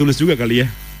 mungkin ada yang tulus juga kali ya,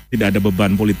 tidak ada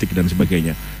beban politik dan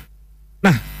sebagainya.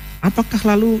 Nah, apakah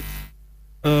lalu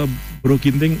Bro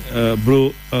Ginting,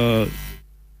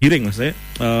 Giring maksudnya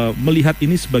melihat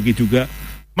ini sebagai juga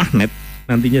magnet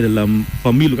nantinya dalam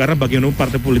pemilu, karena bagaimana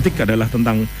partai politik adalah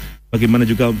tentang bagaimana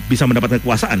juga bisa mendapatkan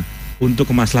kekuasaan untuk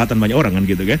kemaslahatan banyak orang kan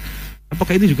gitu kan.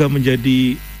 Apakah itu juga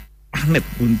menjadi magnet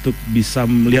untuk bisa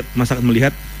melihat masyarakat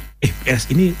melihat PS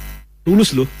ini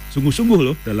tulus loh, sungguh-sungguh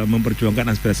loh dalam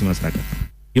memperjuangkan aspirasi masyarakat.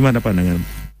 Gimana pandangan?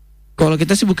 Kalau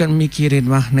kita sih bukan mikirin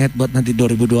magnet buat nanti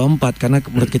 2024, karena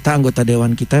menurut kita anggota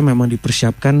dewan kita memang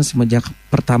dipersiapkan semenjak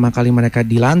pertama kali mereka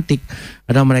dilantik.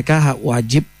 Ada mereka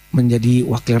wajib menjadi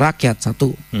wakil rakyat,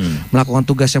 satu, melakukan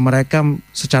tugasnya mereka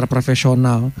secara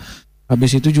profesional.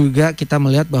 Habis itu juga kita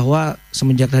melihat bahwa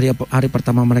semenjak dari hari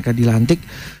pertama mereka dilantik,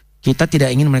 kita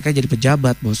tidak ingin mereka jadi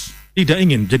pejabat, bos. Tidak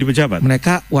ingin jadi pejabat?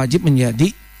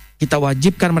 Kita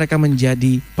wajibkan mereka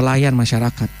menjadi pelayan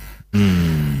masyarakat.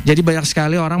 Jadi banyak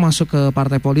sekali orang masuk ke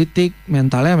partai politik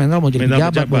mental mau jadi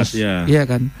pejabat, bos. Ya. Iya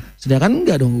kan. Sedangkan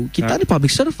enggak dong. Kita di public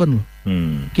servant loh.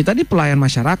 Kita di pelayan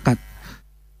masyarakat.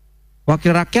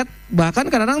 Wakil rakyat, bahkan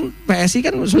kadang-kadang PSI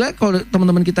kan sebenarnya kalau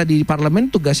teman-teman kita di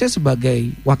parlemen tugasnya sebagai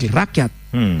wakil rakyat.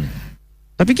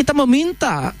 Tapi kita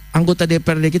meminta anggota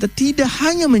DPRD kita tidak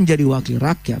hanya menjadi wakil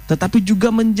rakyat, tetapi juga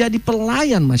menjadi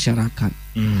pelayan masyarakat.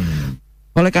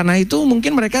 Oleh karena itu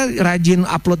mungkin mereka rajin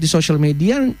upload di sosial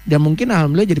media dan mungkin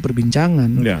alhamdulillah jadi perbincangan.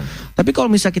 Ya. Tapi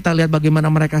kalau misalnya kita lihat bagaimana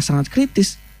mereka sangat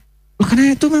kritis,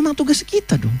 karena itu memang tugas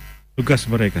kita dong. Tugas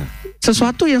mereka.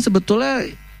 Sesuatu yang sebetulnya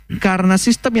karena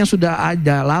sistem yang sudah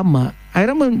ada lama,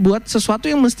 akhirnya membuat sesuatu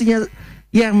yang mestinya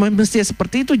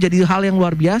seperti itu jadi hal yang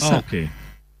luar biasa. Oke.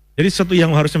 Jadi sesuatu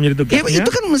yang harusnya menjadi tugasnya. Ya, itu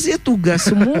kan mestinya tugas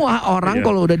semua orang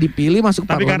kalau udah dipilih masuk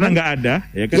parlemen. Tapi karena nggak ada,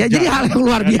 ya kan. Ya jadi hal yang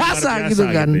luar biasa gitu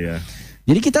kan. Gitu ya.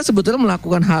 Jadi kita sebetulnya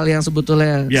melakukan hal yang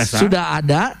sebetulnya biasa, sudah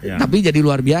ada, tapi jadi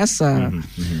luar biasa.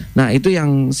 Nah itu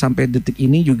yang sampai detik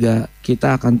ini juga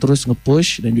kita akan terus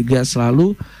nge-push dan juga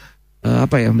selalu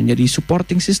menjadi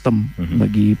supporting system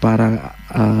bagi para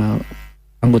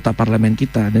anggota parlemen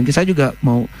kita. Dan kita juga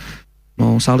mau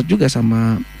salut juga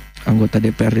sama anggota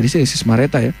DPR di sini, Sis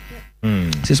Mareta ya.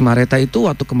 Sis Mareta itu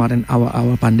waktu kemarin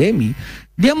awal-awal pandemi,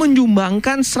 dia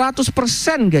menyumbangkan 100%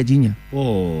 gajinya.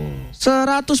 100%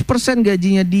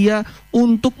 gajinya dia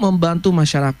untuk membantu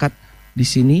masyarakat di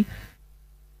sini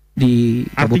di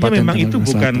Artinya Kabupaten memang itu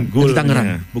bukan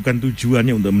goalnya, bukan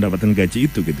tujuannya untuk mendapatkan gaji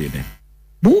itu gitu ya.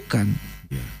 Bukan.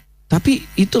 Tapi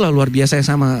itulah luar biasa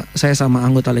saya sama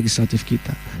anggota legislatif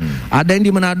kita. Ada yang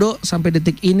di Manado sampai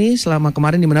detik ini, selama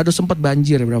kemarin di Manado sempat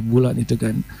banjir berapa bulan itu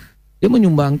kan. Dia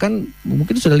menyumbangkan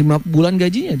mungkin sudah 5 bulan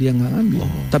gajinya dia nggak ambil.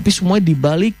 Tapi semuanya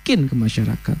dibalikin ke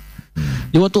masyarakat.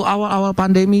 Di waktu awal-awal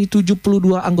pandemi 72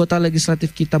 anggota legislatif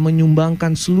kita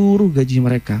menyumbangkan seluruh gaji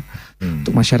mereka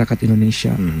untuk masyarakat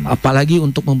Indonesia. Apalagi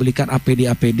untuk membelikan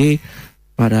APD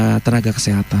pada tenaga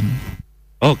kesehatan.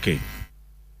 Oke.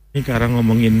 Ini sekarang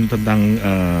ngomongin tentang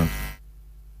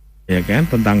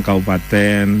tentang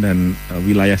kabupaten dan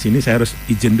wilayah sini, saya harus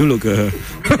izin dulu ke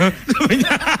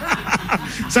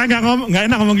saya nggak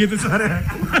enak ngomong gitu sebenarnya.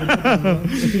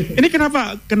 Ini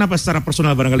kenapa secara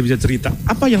personal barangkali bisa cerita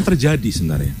apa yang terjadi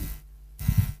sebenarnya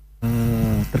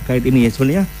terkait ini ya,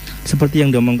 sebenarnya seperti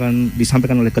yang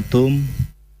disampaikan oleh Ketum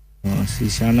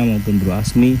si Shana maupun Bro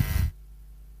Asmi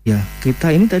ya,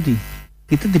 kita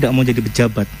tidak mau jadi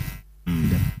pejabat,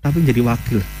 tapi menjadi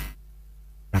wakil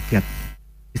rakyat.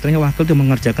 Istilahnya wakil itu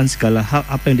mengerjakan segala hal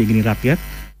apa yang diingini rakyat,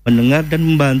 mendengar dan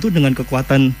membantu dengan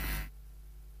kekuatan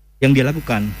yang dia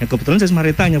lakukan. Ya, kebetulan saya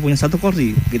Mareta hanya punya 1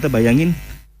 kursi. Kita bayangin,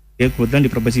 ya kebetulan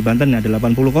di Provinsi Banten ada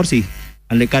 80 kursi.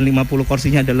 Andaikan 50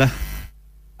 kursinya adalah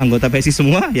anggota PSI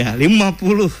semua, ya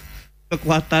 50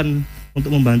 kekuatan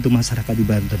untuk membantu masyarakat di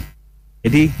Banten.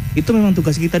 Jadi itu memang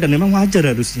tugas kita dan memang wajar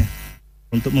harusnya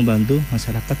untuk membantu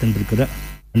masyarakat dan bergerak,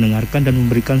 mendengarkan dan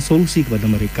memberikan solusi kepada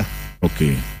mereka.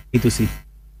 Oke. Itu sih.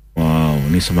 Wow,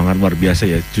 ini semangat luar biasa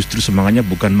ya. Justru semangatnya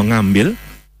bukan mengambil,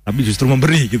 tapi justru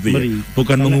memberi gitu ya.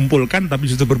 Bukan mengumpulkan, tapi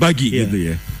justru berbagi gitu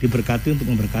ya. Diberkati untuk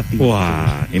memberkati.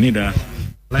 Wah, ini udah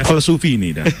level sufi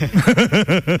ini dah.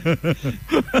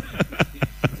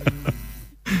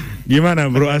 Gimana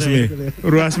Bro Asmi?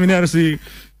 Bro Asmi ini harus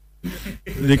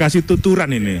dikasih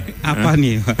tuturan ini. Apa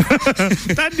nih?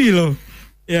 Tadi loh,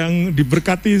 yang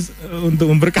diberkati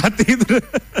untuk memberkati itu.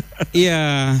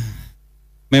 Iya,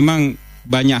 memang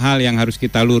banyak hal yang harus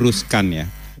kita luruskan ya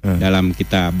dalam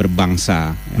kita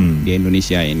berbangsa di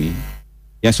Indonesia ini.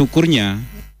 Ya syukurnya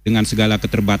dengan segala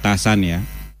keterbatasan ya,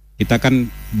 kita kan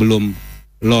belum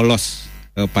lolos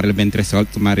parliamentary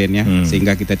threshold kemarin ya,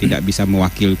 sehingga kita tidak bisa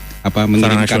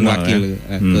mengirimkan wakil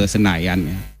ke Senayan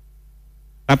ya.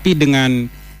 Tapi dengan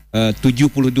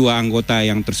 72 anggota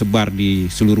yang tersebar di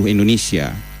seluruh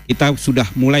Indonesia, kita sudah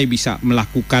mulai bisa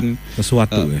melakukan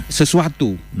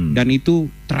sesuatu dan itu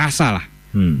terasa lah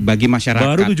bagi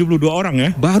masyarakat. Baru 72 orang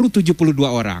ya? Baru 72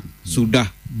 orang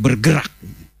sudah bergerak,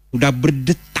 sudah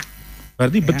berdetak.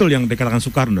 Berarti betul yang dikatakan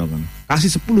Soekarno kan? Kasih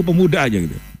 10 pemuda aja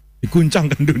gitu,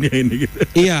 diguncangkan dunia ini gitu.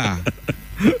 Iya,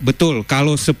 betul.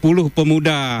 Kalau 10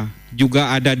 pemuda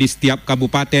juga ada di setiap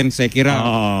kabupaten, saya kira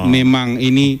memang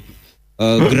ini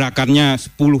gerakannya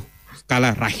 10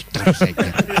 skala Richter saya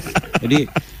kira. Jadi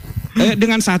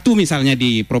dengan satu misalnya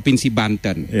di Provinsi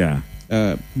Banten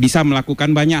bisa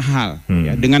melakukan banyak hal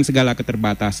ya, dengan segala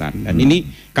keterbatasan. Dan ini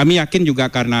kami yakin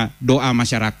juga karena doa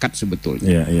masyarakat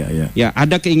sebetulnya. Ya,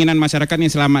 ada keinginan masyarakat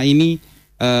yang selama ini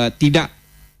tidak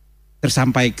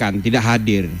tersampaikan, tidak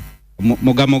hadir.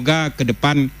 Moga-moga ke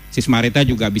depan Sismareta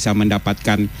juga bisa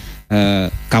mendapatkan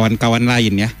kawan-kawan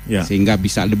lain ya, sehingga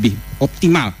bisa lebih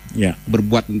optimal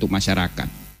berbuat untuk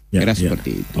masyarakat. Kira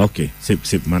seperti itu. Oke,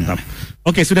 sip, mantap.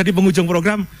 Oke, sudah di penghujung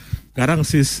program. Sekarang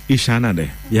Sis Isyana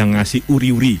deh yang ngasih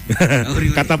uri-uri.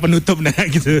 Kata penutup nah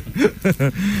gitu.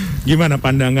 Gimana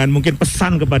pandangan, mungkin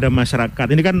pesan kepada masyarakat.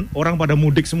 Ini kan orang pada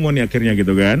mudik semua nih akhirnya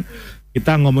gitu kan.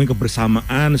 Kita ngomongin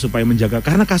kebersamaan supaya menjaga,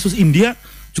 karena kasus India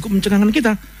cukup mencengangkan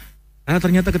kita. Karena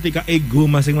ternyata ketika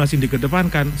ego masing-masing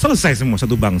dikedepankan, selesai semua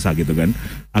satu bangsa gitu kan.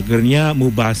 Akhirnya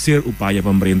mubasir upaya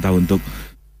pemerintah untuk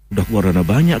udah keluar dana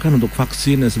banyak kan untuk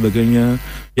vaksin dan sebagainya.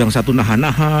 Yang satu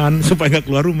nahan-nahan supaya nggak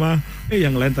keluar rumah.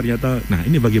 Yang lain ternyata, nah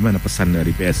ini bagaimana pesan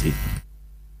dari PSI?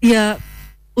 Ya,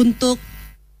 untuk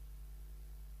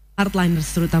hardliners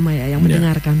terutama ya yang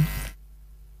mendengarkan.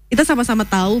 Kita sama-sama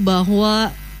tahu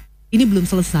bahwa ini belum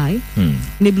selesai.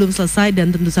 Ini belum selesai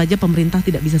dan tentu saja pemerintah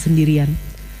tidak bisa sendirian.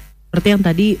 Seperti yang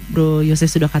tadi Bro Yose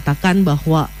sudah katakan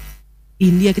bahwa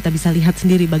India kita bisa lihat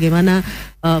sendiri bagaimana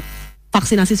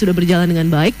vaksinasi sudah berjalan dengan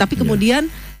baik, tapi kemudian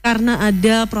karena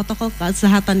ada protokol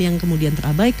kesehatan yang kemudian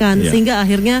terabaikan, sehingga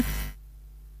akhirnya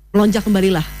melonjak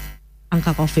kembalilah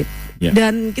angka COVID.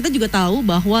 Dan kita juga tahu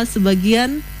bahwa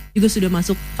sebagian juga sudah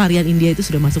masuk, varian India itu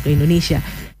sudah masuk ke Indonesia.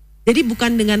 Jadi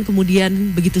bukan dengan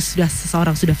kemudian begitu sudah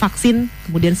seseorang sudah vaksin,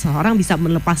 kemudian seseorang bisa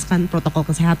melepaskan protokol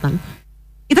kesehatan.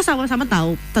 Kita sama-sama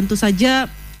tahu, tentu saja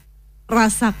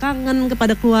rasa kangen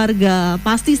kepada keluarga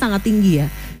pasti sangat tinggi ya.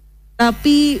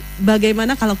 Tapi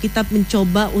bagaimana kalau kita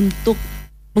mencoba untuk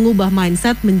mengubah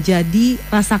mindset menjadi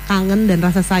rasa kangen dan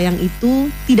rasa sayang itu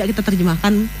tidak kita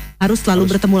terjemahkan harus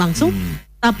selalu bertemu langsung,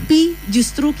 tapi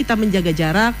justru kita menjaga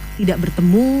jarak, tidak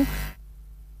bertemu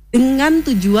dengan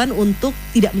tujuan untuk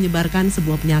tidak menyebarkan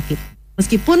sebuah penyakit.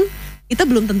 Meskipun kita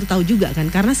belum tentu tahu juga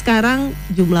kan, karena sekarang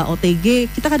jumlah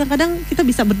OTG, kita kadang-kadang kita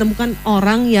bisa bertemukan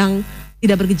orang yang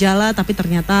tidak bergejala tapi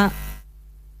ternyata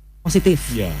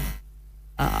positif.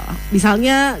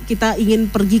 Misalnya kita ingin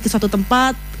pergi ke suatu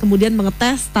tempat, kemudian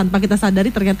mengetes tanpa kita sadari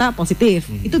ternyata positif.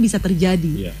 Itu bisa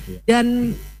terjadi.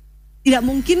 Dan tidak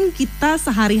mungkin kita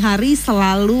sehari-hari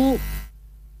selalu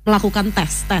melakukan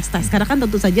tes. Karena kan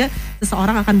tentu saja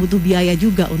seseorang akan butuh biaya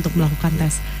juga untuk melakukan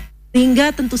tes.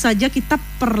 Sehingga tentu saja kita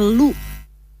perlu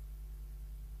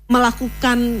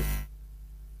melakukan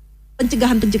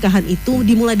pencegahan-pencegahan itu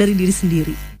dimulai dari diri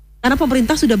sendiri. Karena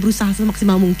pemerintah sudah berusaha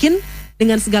semaksimal mungkin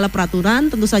dengan segala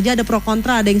peraturan, tentu saja ada pro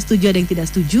kontra, ada yang setuju, ada yang tidak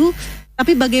setuju.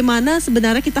 Tapi bagaimana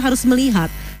sebenarnya kita harus melihat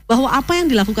bahwa apa yang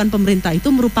dilakukan pemerintah itu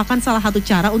merupakan salah satu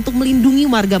cara untuk melindungi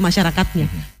warga masyarakatnya.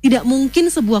 Tidak mungkin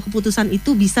sebuah keputusan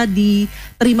itu bisa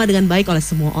diterima dengan baik oleh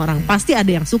semua orang. Pasti ada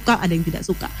yang suka, ada yang tidak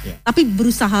suka. Tapi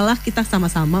berusahalah kita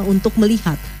sama-sama untuk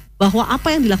melihat bahwa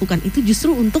apa yang dilakukan itu justru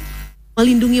untuk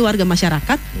melindungi warga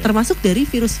masyarakat, termasuk dari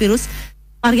virus-virus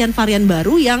varian-varian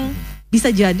baru yang bisa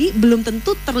jadi belum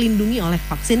tentu terlindungi oleh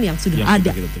vaksin yang sudah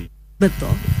ada.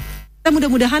 Betul. Kita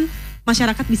mudah-mudahan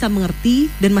masyarakat bisa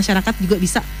mengerti dan masyarakat juga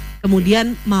bisa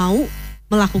kemudian mau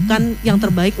melakukan yang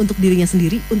terbaik untuk dirinya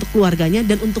sendiri, untuk keluarganya,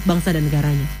 dan untuk bangsa dan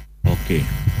negaranya. Oke,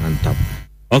 mantap.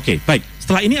 Oke, baik.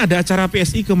 Setelah ini ada acara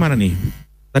PSI kemana nih?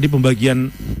 Tadi pembagian,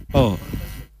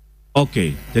 oke.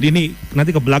 Jadi ini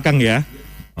nanti ke belakang ya.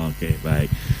 Oke,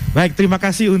 baik. Baik, terima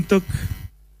kasih untuk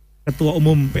Ketua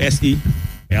Umum PSI,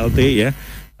 PLT ya,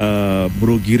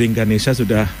 Bro Giring Ganesha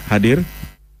sudah hadir.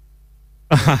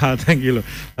 Thank you loh.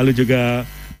 Lalu juga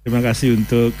terima kasih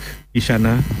untuk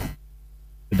Isyana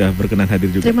sudah berkenan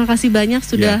hadir juga. Terima kasih banyak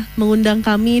sudah mengundang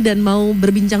kami dan mau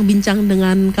berbincang-bincang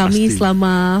dengan kami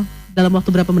selama dalam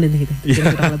waktu berapa menit gitu.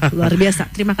 Luar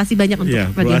biasa. Terima kasih banyak untuk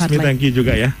Radio Bro Asmi, thank you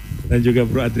juga ya. Dan juga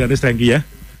Bro Adrianus, thank you ya.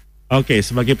 Oke,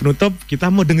 sebagai penutup kita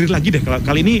mau dengerin lagi deh.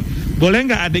 Kali ini boleh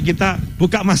nggak adik kita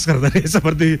buka masker tadi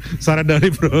seperti saran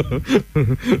dari Bro.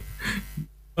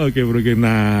 Oke Bro,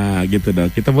 nah gitu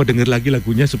dong. Kita mau denger lagi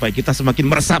lagunya supaya kita semakin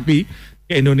meresapi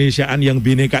keindonesiaan yang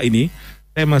bineka ini.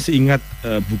 Saya masih ingat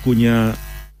bukunya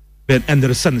Ben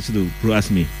Anderson itu, Bro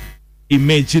Asmi,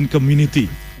 Imagine Community.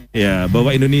 Ya,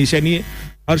 bahwa Indonesia ini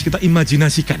harus kita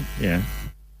imajinasikan ya.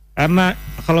 Karena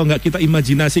kalau nggak kita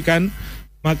imajinasikan,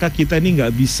 maka kita ini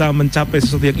nggak bisa mencapai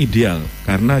sesuatu yang ideal.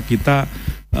 Karena kita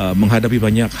menghadapi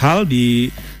banyak hal di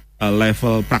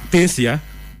level praktis ya.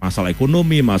 Masalah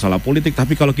ekonomi, masalah politik,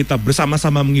 tapi kalau kita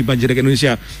bersama-sama mengimajinasikan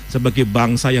Indonesia sebagai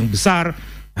bangsa yang besar,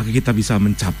 maka kita bisa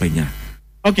mencapainya.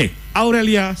 Oke,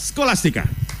 Aurelia Scholastica.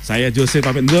 Saya Jose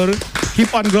pamit undur.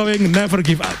 Keep on going, never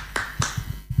give up.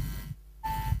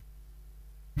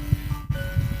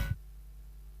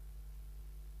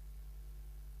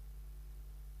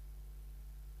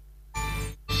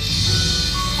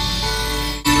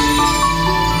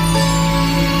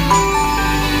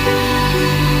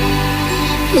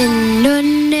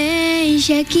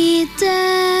 Indonesia kita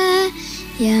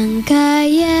yang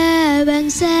kaya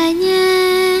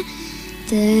bangsanya,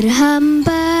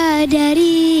 terhampar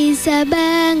dari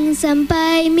Sabang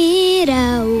sampai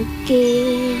Merauke.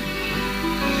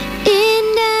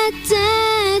 Indah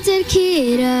tak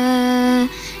terkira,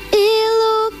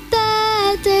 elok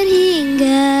tak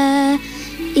terhingga,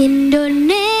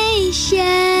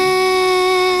 Indonesia.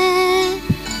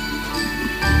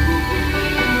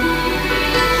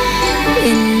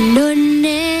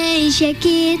 Indonesia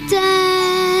kita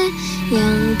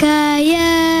yang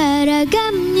kaya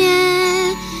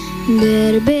ragamnya,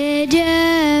 berbeda-beda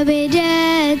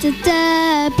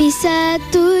tetapi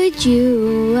satu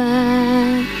jua.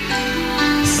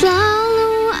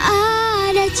 Selalu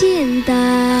ada cinta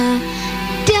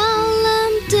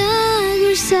dalam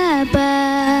tegur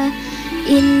sapa,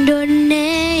 Indonesia.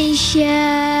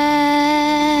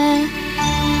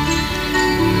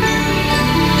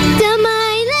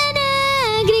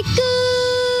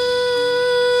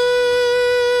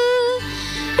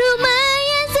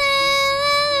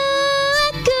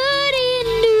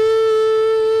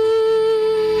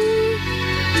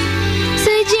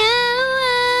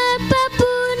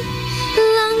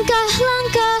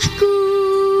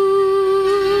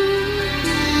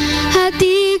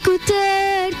 Hatiku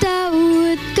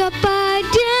tertaut kepadamu,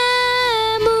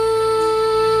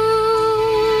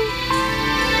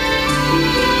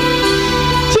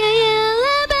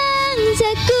 jayalah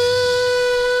bangsaku,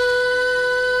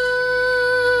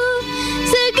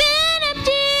 segenap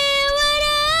jiwa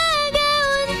raga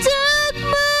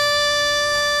untukmu,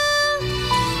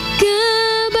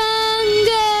 kebanggaanku.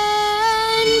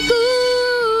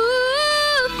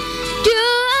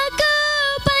 Doaku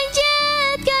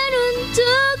panjatkan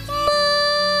untukmu.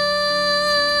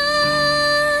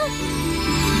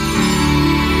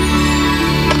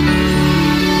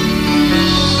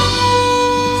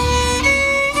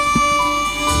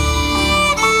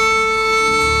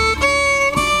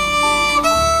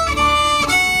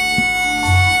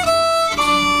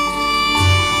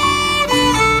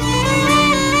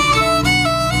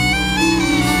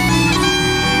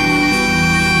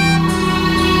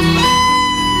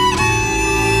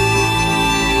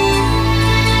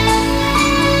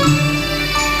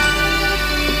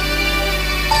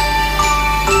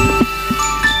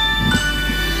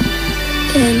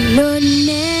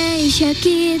 Indonesia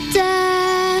kita,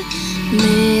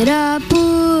 merah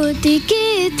putih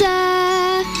kita,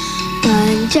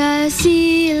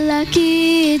 Pancasila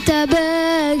kita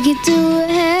begitu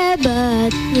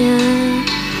hebatnya.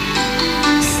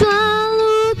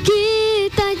 Selalu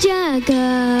kita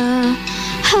jaga,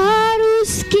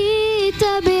 harus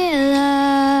kita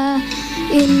bela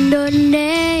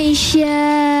Indonesia.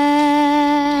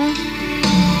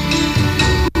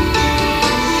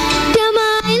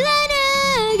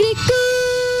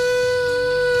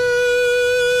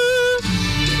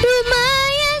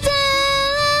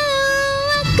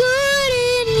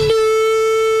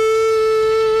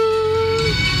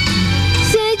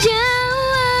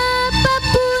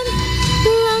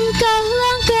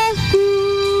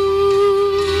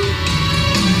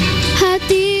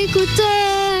 Hatiku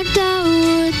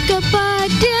tertaut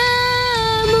kepadamu,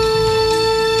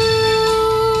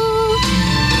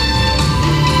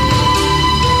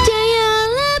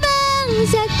 jayalah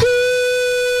bangsaku,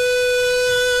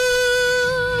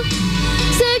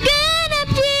 segenap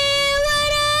jiwa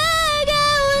raga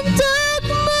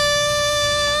untukmu,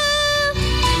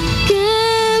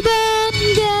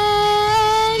 kebanggaanku.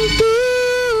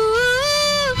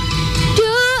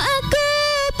 Doaku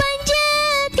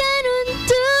panjatkan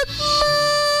untukmu,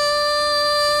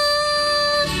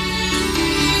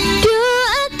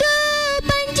 doaku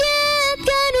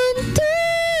panjatkan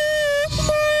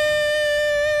untukmu,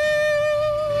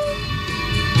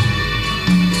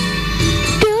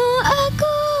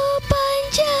 doaku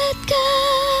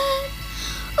panjatkan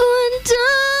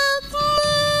untukmu.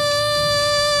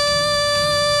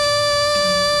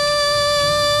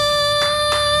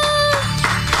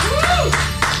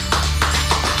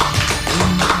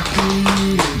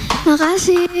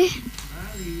 Makasih.